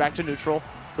disadvantage or back to neutral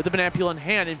with the banana peel in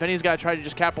hand, and Venya's got to try to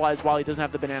just capitalize while he doesn't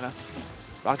have the banana.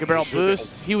 Rocket barrel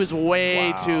boost. He was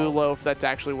way too low for that to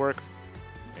actually work.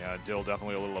 Yeah, Dill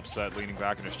definitely a little upset, leaning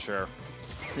back in his chair.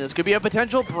 This could be a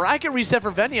potential bracket reset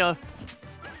for Venya.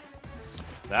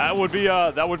 That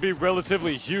would be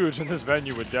relatively huge, and this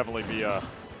venue would definitely be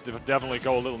definitely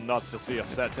go a little nuts to see a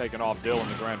set taken off Dill in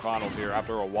the grand finals here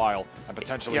after a while, and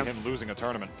potentially him losing a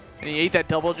tournament. And he ate that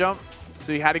double jump,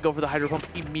 so he had to go for the hydro pump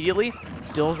immediately.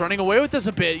 Dill's running away with this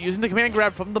a bit, using the command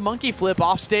grab from the monkey flip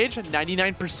off stage at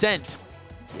 99%.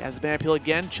 He has the banana peel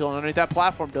again, chilling underneath that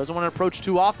platform. Doesn't want to approach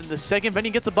too often. The second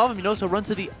Venya gets above him, you notice he'll run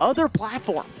to the other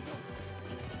platform.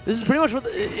 This is pretty much what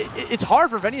it's hard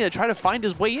for Venya to try to find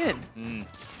his way in.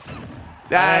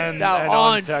 That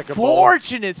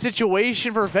unfortunate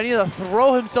situation for Venya to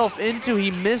throw himself into. He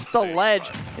missed the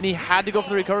ledge, and he had to go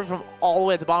for the recovery from all the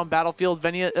way at the bottom battlefield.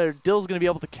 Dill's going to be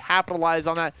able to capitalize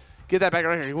on that, get that back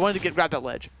right here. He wanted to grab that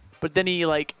ledge, but then he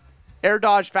air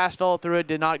dodged, fast fell through it,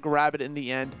 did not grab it in the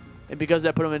end, and because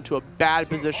that put him into a bad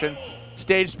position.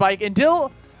 Stage spike, and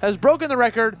Dill has broken the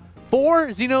record. 4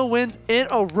 Xeno wins in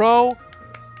a row.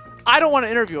 I don't want to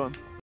interview him.